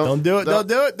sweet. Don't do it. Don't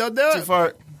do it. Don't do Too it.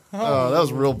 far. Oh, that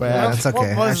was real Yeah, bad. that's okay. What I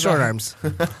have was short that? arms.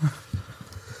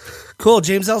 Cool,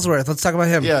 James Ellsworth. Let's talk about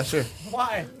him. Yeah, sure.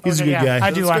 Why? He's a good guy. I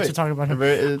do That's like great. to talk about him.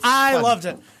 It's I fun. loved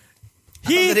it.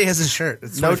 That he has his shirt.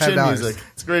 It's No chin $25. music.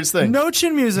 It's the greatest thing. No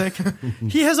chin music.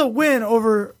 He has a win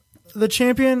over the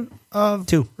champion of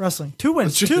Two. wrestling. 2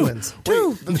 wins. Two Two. wins.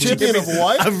 Two. The champion of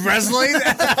what? Of wrestling?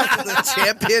 The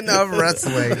champion of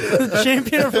wrestling. The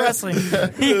champion of wrestling.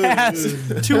 He has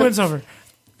 2 wins over.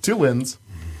 2 wins.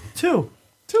 2.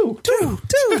 Two.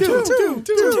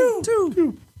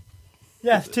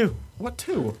 Yeah, 2. What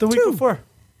 2? The week before.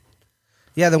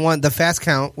 Yeah, the fast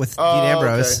count with Dean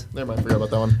Ambrose Okay. Never mind. I forgot about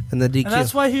that one. and the DQ. And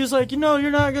that's why he was like, you're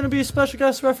not going to be a special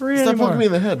guest referee Stop anymore. poking me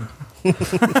in the head.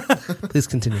 Please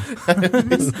continue.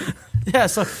 Yeah,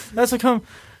 so that's what come.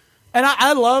 And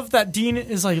I love that Dean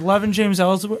is like loving James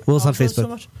Ellsworth. Will's on so Facebook.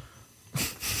 much.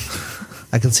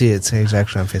 I can see it. He's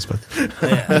actually on Facebook.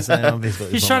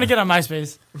 He's trying to get on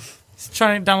MySpace. He's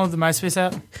trying to download the MySpace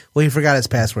app. Well, he forgot his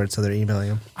password, so they're emailing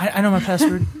him. I know my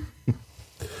password.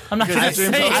 I'm not going to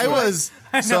say it. I was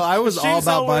all James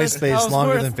about Ellsworth- MySpace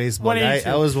longer than Ellsworth, Facebook. 182.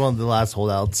 I was one of the last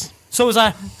holdouts. So was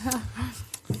I.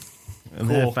 And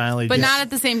then Cool. finally, But not at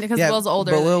the same because Will's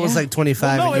older. But than Will you. was like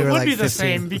 25 no, and you it were would like be the 15.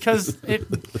 same because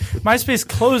MySpace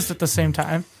closed at the same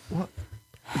time. We're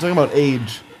talking about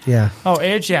age. Yeah. Oh,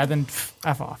 age? Yeah, then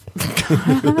F off.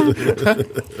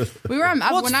 We were on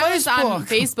What's when I was on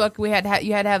Facebook. We had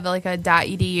you had to have like a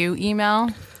 .edu email.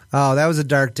 Oh, that was a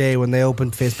dark day when they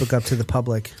opened Facebook up to the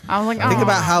public. I was like, think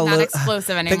about how not li-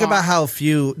 explosive anymore. Think about how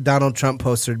few Donald Trump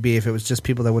posters would be if it was just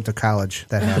people that went to college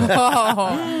that had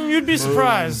it. You'd be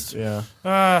surprised. Yeah.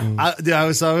 I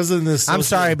was in this. I'm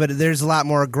sorry, but there's a lot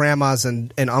more grandmas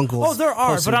and uncles. Oh, there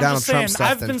are, posting but I'm Donald just saying, Trump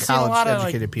stuff I've than been seeing a lot of like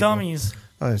college-educated people. dummies.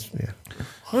 Oh, yeah.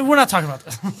 We're not talking about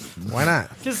this. Why not?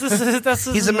 Because that's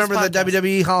He's a member of the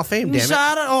WWE Hall of Fame, damn it.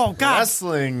 Shut up. Oh, God.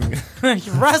 Wrestling.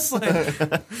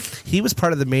 Wrestling. He was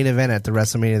part of the main event at the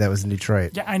WrestleMania that was in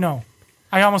Detroit. Yeah, I know.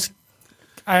 I almost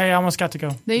got to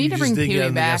go. They need to bring Pee Wee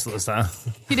back.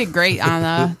 He did great on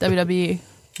the WWE.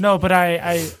 No, but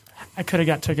I could have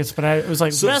got tickets, but I was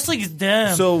like, wrestling's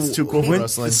dumb. So It's too cool for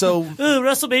wrestling. So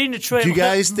WrestleMania in Detroit. do you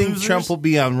guys think Losers. Trump will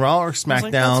be on Raw or like,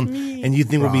 SmackDown? that's me. And you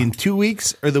think will be in 2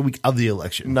 weeks or the week of the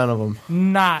election? None of them.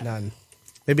 Not. None.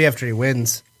 Maybe after he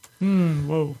wins.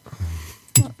 Whoa.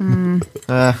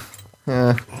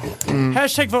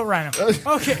 Hashtag vote Rhino.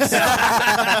 Okay.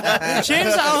 So,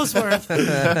 James Ellsworth.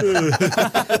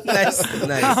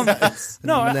 Nice.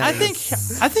 No, I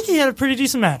think he had a pretty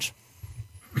decent match.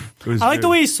 I like the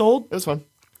way he sold. It was fun.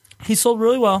 He sold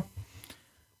really well.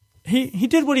 He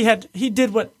did what he had. He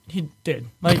did what he did.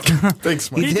 Like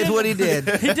Thanks, Mike. He did what he did.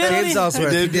 He did James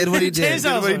Ellsworth. He did what he did. James He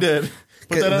did what he did.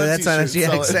 Put that on a That's on t-shirt.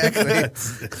 yeah, Sell it.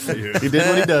 exactly. He did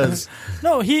what he does.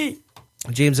 No, he.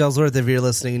 James Ellsworth, if you're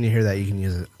listening and you hear that, you can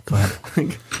use it. Go ahead.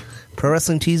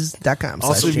 ProWrestlingTees.com.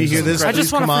 Also, if you hear this, I just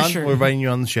please want come a free on. shirt. We're inviting you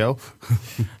on the show.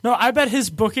 No, I bet his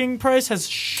booking price has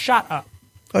shot up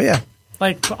Oh, yeah.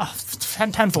 like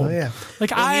tenfold. Oh, yeah. Like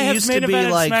Well, I he have used made to a be bet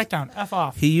at like- SmackDown. F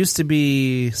off. He used to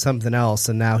be something else,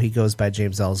 and now he goes by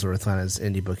James Ellsworth on his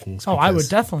indie bookings. Oh, I would because-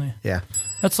 definitely. Yeah.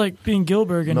 That's like being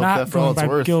Gilbert and Milk not that for all going it's by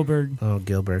worth. Gilbert. Oh,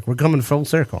 Gilbert. We're coming full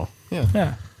circle.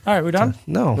 Yeah. All right, we done?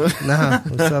 No. Nah.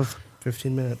 We still have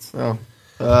 15 minutes Oh.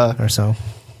 or so.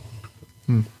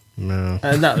 No.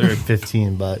 Not really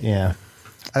 15, but yeah.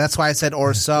 That's why I said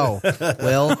or so.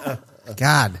 Will.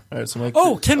 God. All right, so Mike.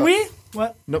 Oh, can we?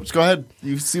 What? Nope, just go ahead.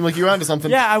 You seem like you're onto something.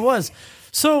 Yeah, I was.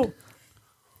 So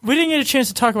we didn't get a chance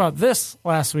to talk about this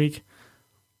last week.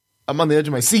 I'm on the edge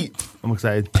of my seat. I'm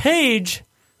excited. Paige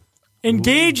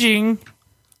engaging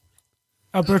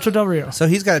Alberto Del Rio. So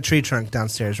he's got a tree trunk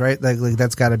downstairs, right? Like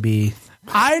that's got to be.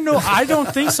 I know. I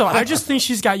don't think so. I just think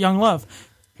she's got young love.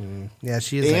 Yeah,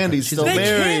 she is. And like he's she's still They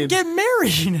married. can't get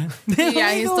married. They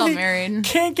Yeah, he's still legally married.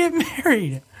 Can't get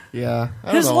married. Yeah. I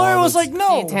don't His know lawyer all was this. like,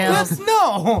 "No, Details.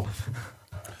 no."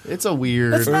 It's a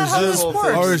weird. That's not how this whole works.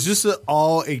 thing. Or is this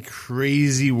all a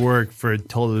crazy work for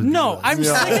Total No, Divas? I'm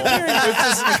sick of hearing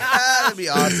that. That'd be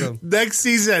awesome. Next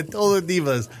season at Total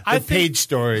Divas, the I think Paige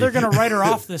story. They're gonna write her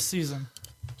off this season.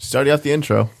 She's already off the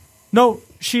intro. No,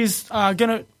 she's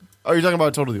gonna. Oh, you're talking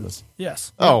about Total Divas.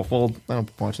 Yes. Oh, well, I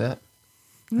don't watch that.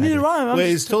 Neither do I. I'm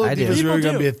Wait, just- is Total I did. Divas People really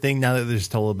going to do. be a thing now that there's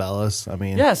Total Bellas? I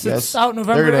mean, Yes, it's out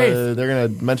November They're 8th. They're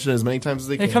gonna mention it as many times as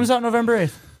they can. It comes out November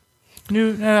 8th.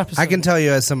 New episode. I can tell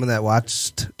you as someone that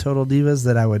watched Total Divas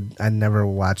that I never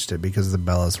watched it because the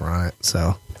Bellas were on it.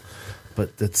 So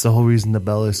but that's the whole reason the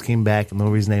Bellas came back and the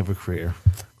whole reason they have a career.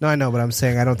 no, I know, but I'm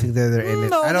saying I don't think they're in it.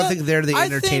 No, I don't that- think they're the I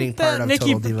entertaining think that part of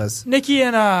Nikki- Total Divas. Nikki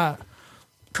and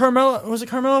Carmella. Was it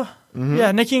Carmella? Mm-hmm.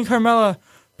 Yeah, Nikki and Carmella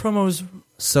promos.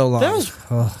 So long. That was.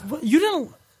 Oh, You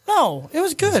didn't. No, it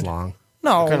was it was good. long.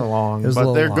 No, kind of long, It was a but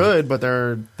little they're long. good. But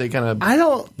they kind of. I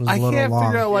don't. was I a little can't long.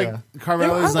 figure out like Yeah.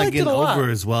 Carmella's I not liked getting it a lot. over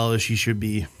as well as she should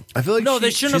be. I feel like No, they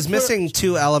she, shouldn't She's have put- missing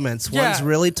two elements. Yeah. One's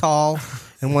really tall,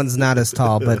 and one's not as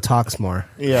tall, but talks more.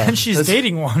 Yeah, And she's That's-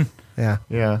 dating one. Yeah.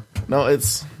 Yeah, no,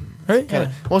 it's Right? kind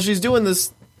of. Well, she's doing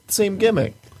this same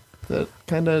gimmick that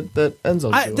Enzo's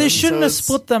doing. They shouldn't so have it's-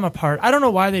 split them apart. I don't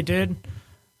know why they did.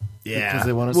 yeah, because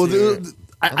they wanna well, see her-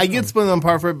 I get split them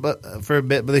apart for a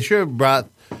bit, but they should have brought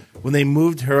when they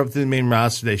moved her up to the main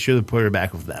roster. They should have put her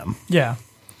back with them, Yeah.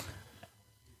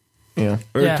 Yeah,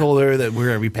 or Yeah. told her that we're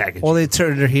gonna repackage. Well, they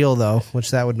turned her heel though,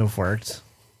 which that wouldn't have worked.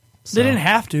 They didn't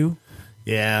have to.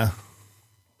 yeah,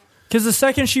 Because the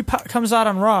second she comes out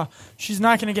on Raw, she's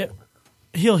not going to get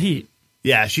heel heat.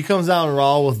 yeah. She comes out on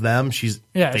Raw with them. She's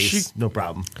Yeah, face, she- no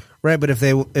problem. Right, but if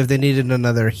they needed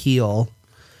another heel,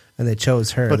 and they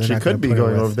chose her, but they're she not gonna could be put her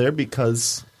going with- over there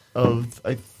because of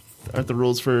aren't the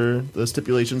rules for the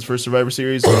stipulations for Survivor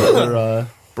Series whenever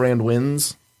brand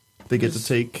wins, they get to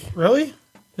take Really?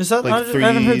 Is that like I three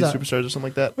haven't heard that. superstars or something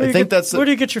like that. Where I do you think get- that's where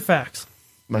do you get your facts?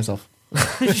 myself.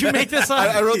 Did you make this up?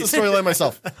 I wrote the storyline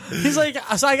myself. He's like,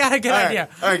 so I got a good idea.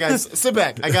 All right, guys, sit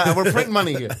back. We're printing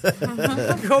money here.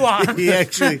 Go on. He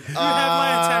actually, You have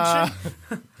my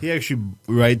attention. he actually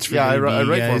writes for I WWE, write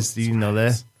for him. guys. Do you know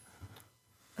that?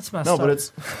 That's messed No, up. but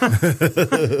it's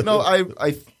no.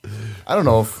 I don't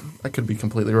know if I could be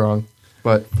completely wrong,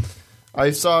 but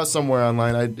I saw somewhere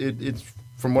online. It's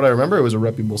from what I remember, it was a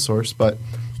reputable source, but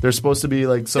there's supposed to be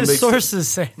like some His big sources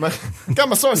say. got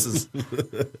my sources.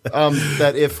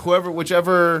 That if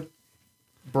whichever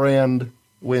brand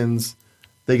wins,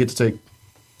 they get to take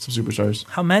some superstars.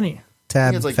 How many? I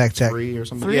Tab think it's like fact check. 3 or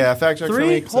something. Three? Yeah, fact check. for me,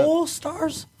 Three 'cause whole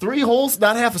stars? 3 holes,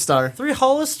 not half a star. 3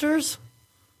 Hollisters?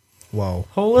 Whoa.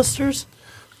 Holisters?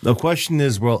 The question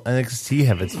is, will NXT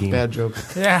have a team? Bad joke.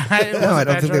 Yeah. No, I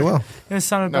don't think they will. It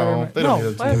sounded No, better. they don't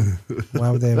need a team.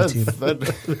 Why would they have a team?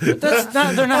 That's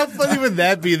not. They're not. How funny would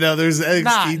that be, though? There's an NXT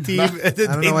Nah. team. I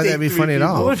don't know why that'd be funny at It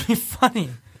all. would be funny.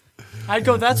 I'd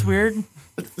go, that's weird.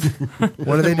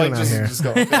 What are they doing out here? Just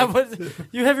go. Yeah, but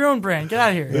you have your own brand. Get out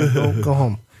of here. Go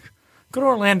home. Go to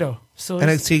Orlando. So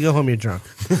NXT, go home. You're drunk.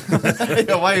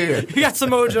 Yeah, why are you here? you got some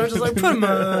mojo. Just like, put him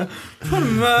on.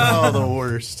 Oh, the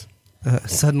worst.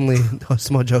 Suddenly,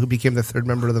 Samoa Joe became the third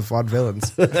member of the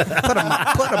Vaudevillains. Put him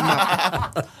up. Put him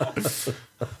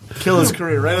up. Kill his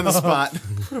career right on the spot.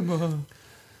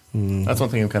 That's one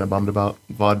thing I'm kind of bummed about.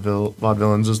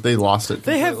 Vaudevillains, just they lost it.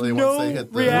 They have completely no once they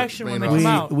hit the reaction when main they come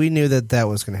roster. out. We knew that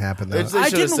was going to happen, though. They I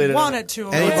should have stayed didn't in want it. it to.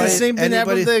 It's the okay? same thing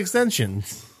happened with Anybody- the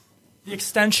extensions. The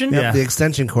extension? Yeah. The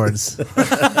extension cords.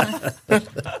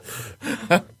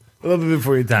 A little bit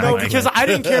before your time. No, because I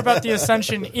didn't care about the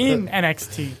Ascension in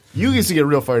NXT. You used to get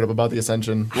real fired up about the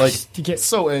Ascension. Like, To get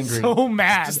so angry. so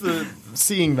mad. Just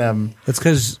seeing them. It's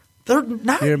because They're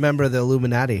not you're a member of the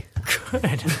Illuminati.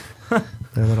 good.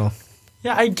 They're little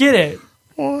Yeah, I get it.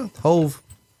 Hove.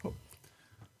 But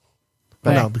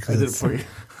Hey, no, I because did it for you.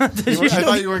 Did I you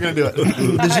thought you were going to do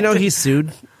it. did you know he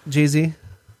sued Jay-Z?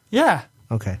 Yeah.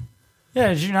 Okay. Yeah,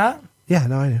 did you not? Yeah,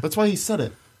 no, I knew. That's why he said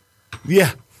it.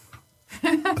 Yeah.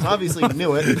 Obviously, he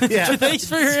knew it. Yeah. Thanks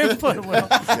for your input, Will.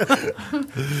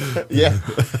 Yeah.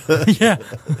 Yeah.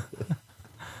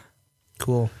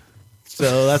 Cool.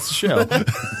 So that's the show.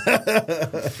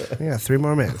 Yeah, 3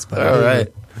 more minutes. But All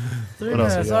right. 3 What else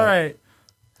we minutes. got? All right.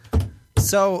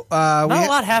 So Not a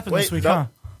lot happened this week, huh?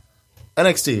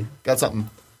 NXT got something.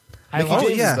 I Mickey love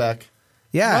James yeah. is back.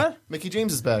 Yeah. What? Mickey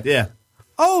James is back. Yeah.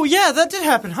 Oh, yeah, that did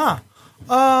happen, huh?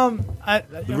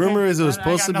 The rumor is it was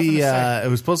supposed to be say. it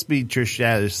was supposed to be Trish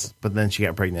Stratus, but then she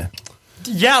got pregnant.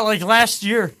 Yeah, like last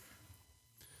year.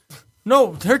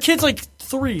 No, her kid's like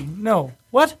 3. No.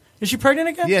 What? Is she pregnant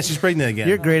again? Yeah, she's pregnant again.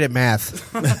 You're great at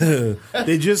math.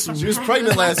 They just She was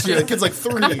pregnant last year. The kid's like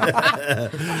 3.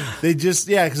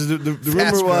 because the rumor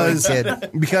Fast-growing was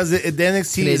kid. because the NXT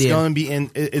is Canadian.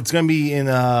 going to be in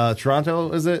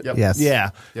Toronto, is it? Yep. Yes. Yeah,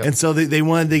 Yep. and so they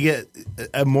wanted to get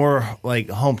a more like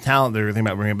home talent. They were thinking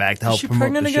about bringing back to help she promote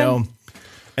the pregnant show. again?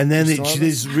 And then still she on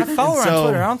just I follow her on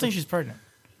Twitter. I don't think she's pregnant.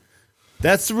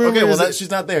 that's the rumor. Okay, well, is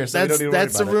she's not there, so we that's don't need to worry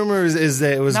that's the about it. rumor is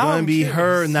that it was Now going I'm to be her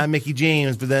curious. and not Mickey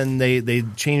James, but then they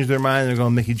changed their mind. They're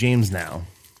going Mickey James now.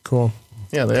 Cool.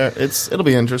 Yeah, they are. It'll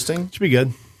be interesting. Should be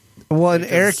good. Well, and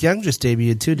Eric Young just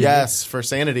debuted too, didn't Yes, for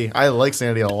Sanity. I like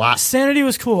Sanity a lot. Sanity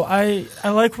was cool. I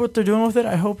like what they're doing with it.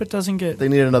 I hope it doesn't get They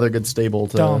need another good stable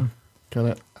to dumb. kind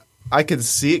of. I could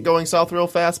see it going south real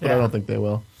fast, but I Yeah. don't think they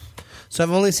will. he? So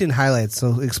I've only seen highlights.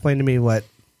 So explain to me what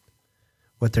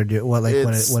they're doing. What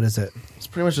is it? It's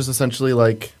pretty much just essentially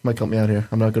like, Mike, help me out here.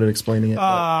 I'm not good at explaining it.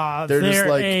 but They're just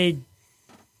like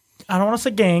I don't want to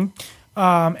say gang.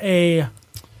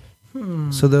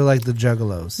 So they're like the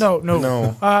Juggalos.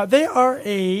 no. They are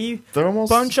a They're almost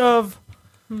bunch of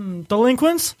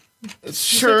delinquents.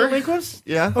 sure. Delinquents?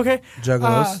 Yeah. Okay.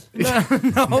 Juggalos.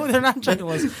 No, they're not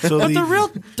juggalos. So but the- they're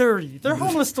real dirty. They're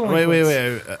homeless delinquents.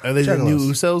 Wait. Are they the new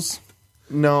Juggalos. Usos?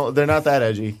 No, they're not that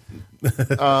edgy. I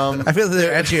feel that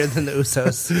they're edgier than the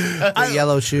Usos. The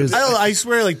yellow shoes. I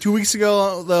swear, like 2 weeks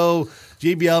ago, though,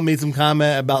 JBL made some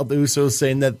comment about the Usos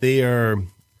saying that they are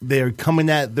coming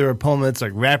at their opponents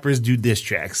like rappers do diss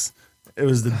tracks. It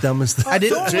was the dumbest thing. I did.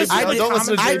 Don't listen I to did- don't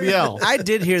listen to I- JBL. I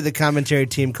did hear the commentary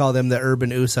team call them the Urban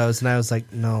Usos, and I was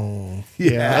like, no.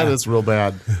 Yeah, that is real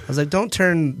bad. I was like, don't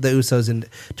turn the Usos into.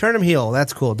 Turn them heel.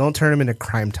 That's cool. Don't turn them into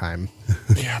Crime Time.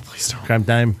 Yeah, please don't. Crime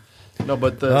time. No,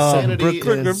 but the Sanity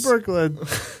is... Brooklyn.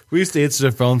 We used to answer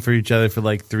the phone for each other for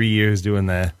like 3 years doing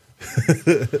that.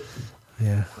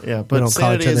 Yeah. Yeah, We but don't call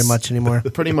Sanity each other is much anymore.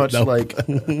 pretty much like...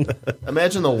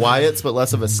 Imagine the Wyatts, but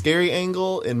less of a scary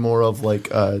angle and more of like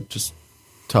just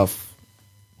tough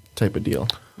type of deal.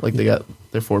 Like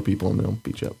they're 4 people and they don't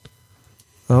beat you up.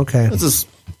 Okay. This is...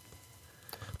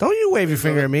 Don't you wave your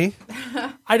finger at me.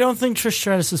 I don't think Trish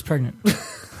Stratus is pregnant.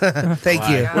 Thank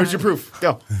you. Where's your proof?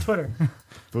 Go. Twitter.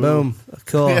 Boom.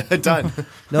 Cool. Yeah, done.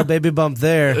 No baby bump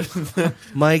there.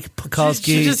 Mike Pekulski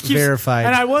She just keeps, verified.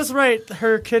 And I was right.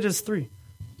 Her kid is 3.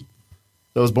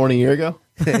 That was born a year ago?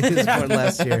 He was born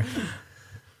last year.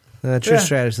 Trish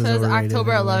Stratus is So it was overrated.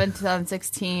 October 11,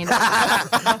 2016.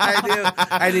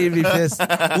 I need to be pissed.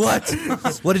 What?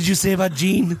 What did you say about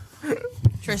Gene?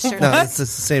 Trish Stratus. No, it's the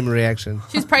same reaction.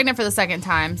 She's pregnant for the second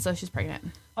time, so she's pregnant.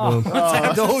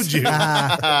 I told you.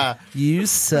 You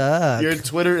suck. Your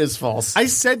Twitter is false. I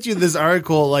sent you this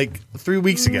article like 3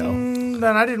 weeks ago. Then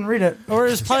I didn't read it. Or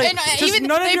it's probably And, just even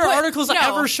none of they your put- articles no,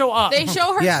 ever show up. They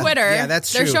show her Twitter. Yeah,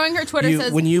 that's true. They're showing her Twitter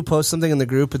says when you post something in the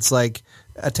group, it's like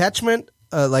attachment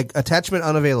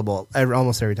unavailable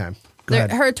almost every time. Go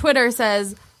ahead. her Twitter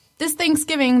says, "This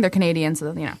Thanksgiving, they're Canadian,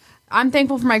 so I'm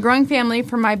thankful for my growing family,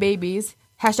 for my babies.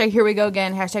 Hashtag here we go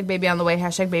again. Hashtag baby on the way.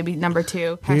 Hashtag baby number 2.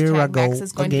 Here I Hashtag go Max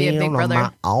is going to be a big again on brother."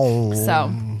 my own.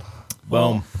 So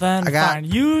Boom. Then fine.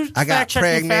 You I got fact-checked me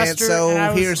pregnant, faster, so and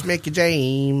I was- here's Mickey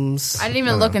James. I didn't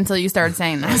even look until you started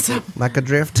saying that. So. Like a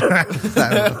drift.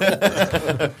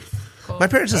 My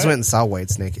parents just went and saw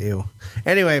Whitesnake. Ew.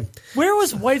 Anyway, Where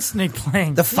was Whitesnake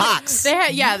playing? the Fox. They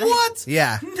had, What?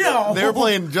 Yeah. No. They were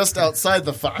playing just outside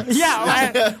the Fox. Yeah,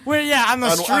 on the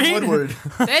On street. Woodward.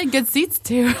 They had good seats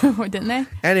too, didn't they?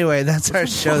 Anyway, that's our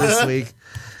show this week.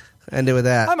 Ended with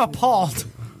that. I'm appalled.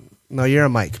 No, you're a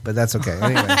Mike, but that's okay.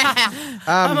 Anyway.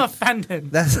 I'm offended.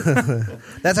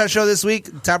 That's our show this week.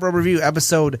 Top Rope Review,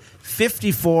 episode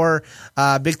 54.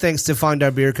 Big thanks to Find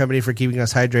Our Beer Company for keeping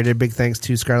us hydrated. Big thanks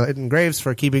to Scarlett and Graves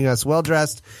for keeping us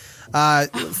well-dressed.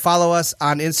 Follow us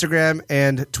on Instagram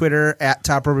and Twitter at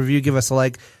Top Rope Review. Give us a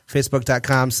like.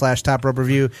 Facebook.com/Top Rope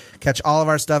Review. Catch all of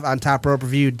our stuff on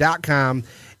TopRopeReview.com.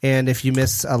 And if you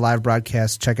miss a live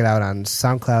broadcast, check it out on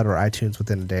SoundCloud or iTunes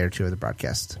within a day or two of the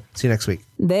broadcast. See you next week.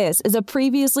 This is a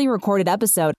previously recorded episode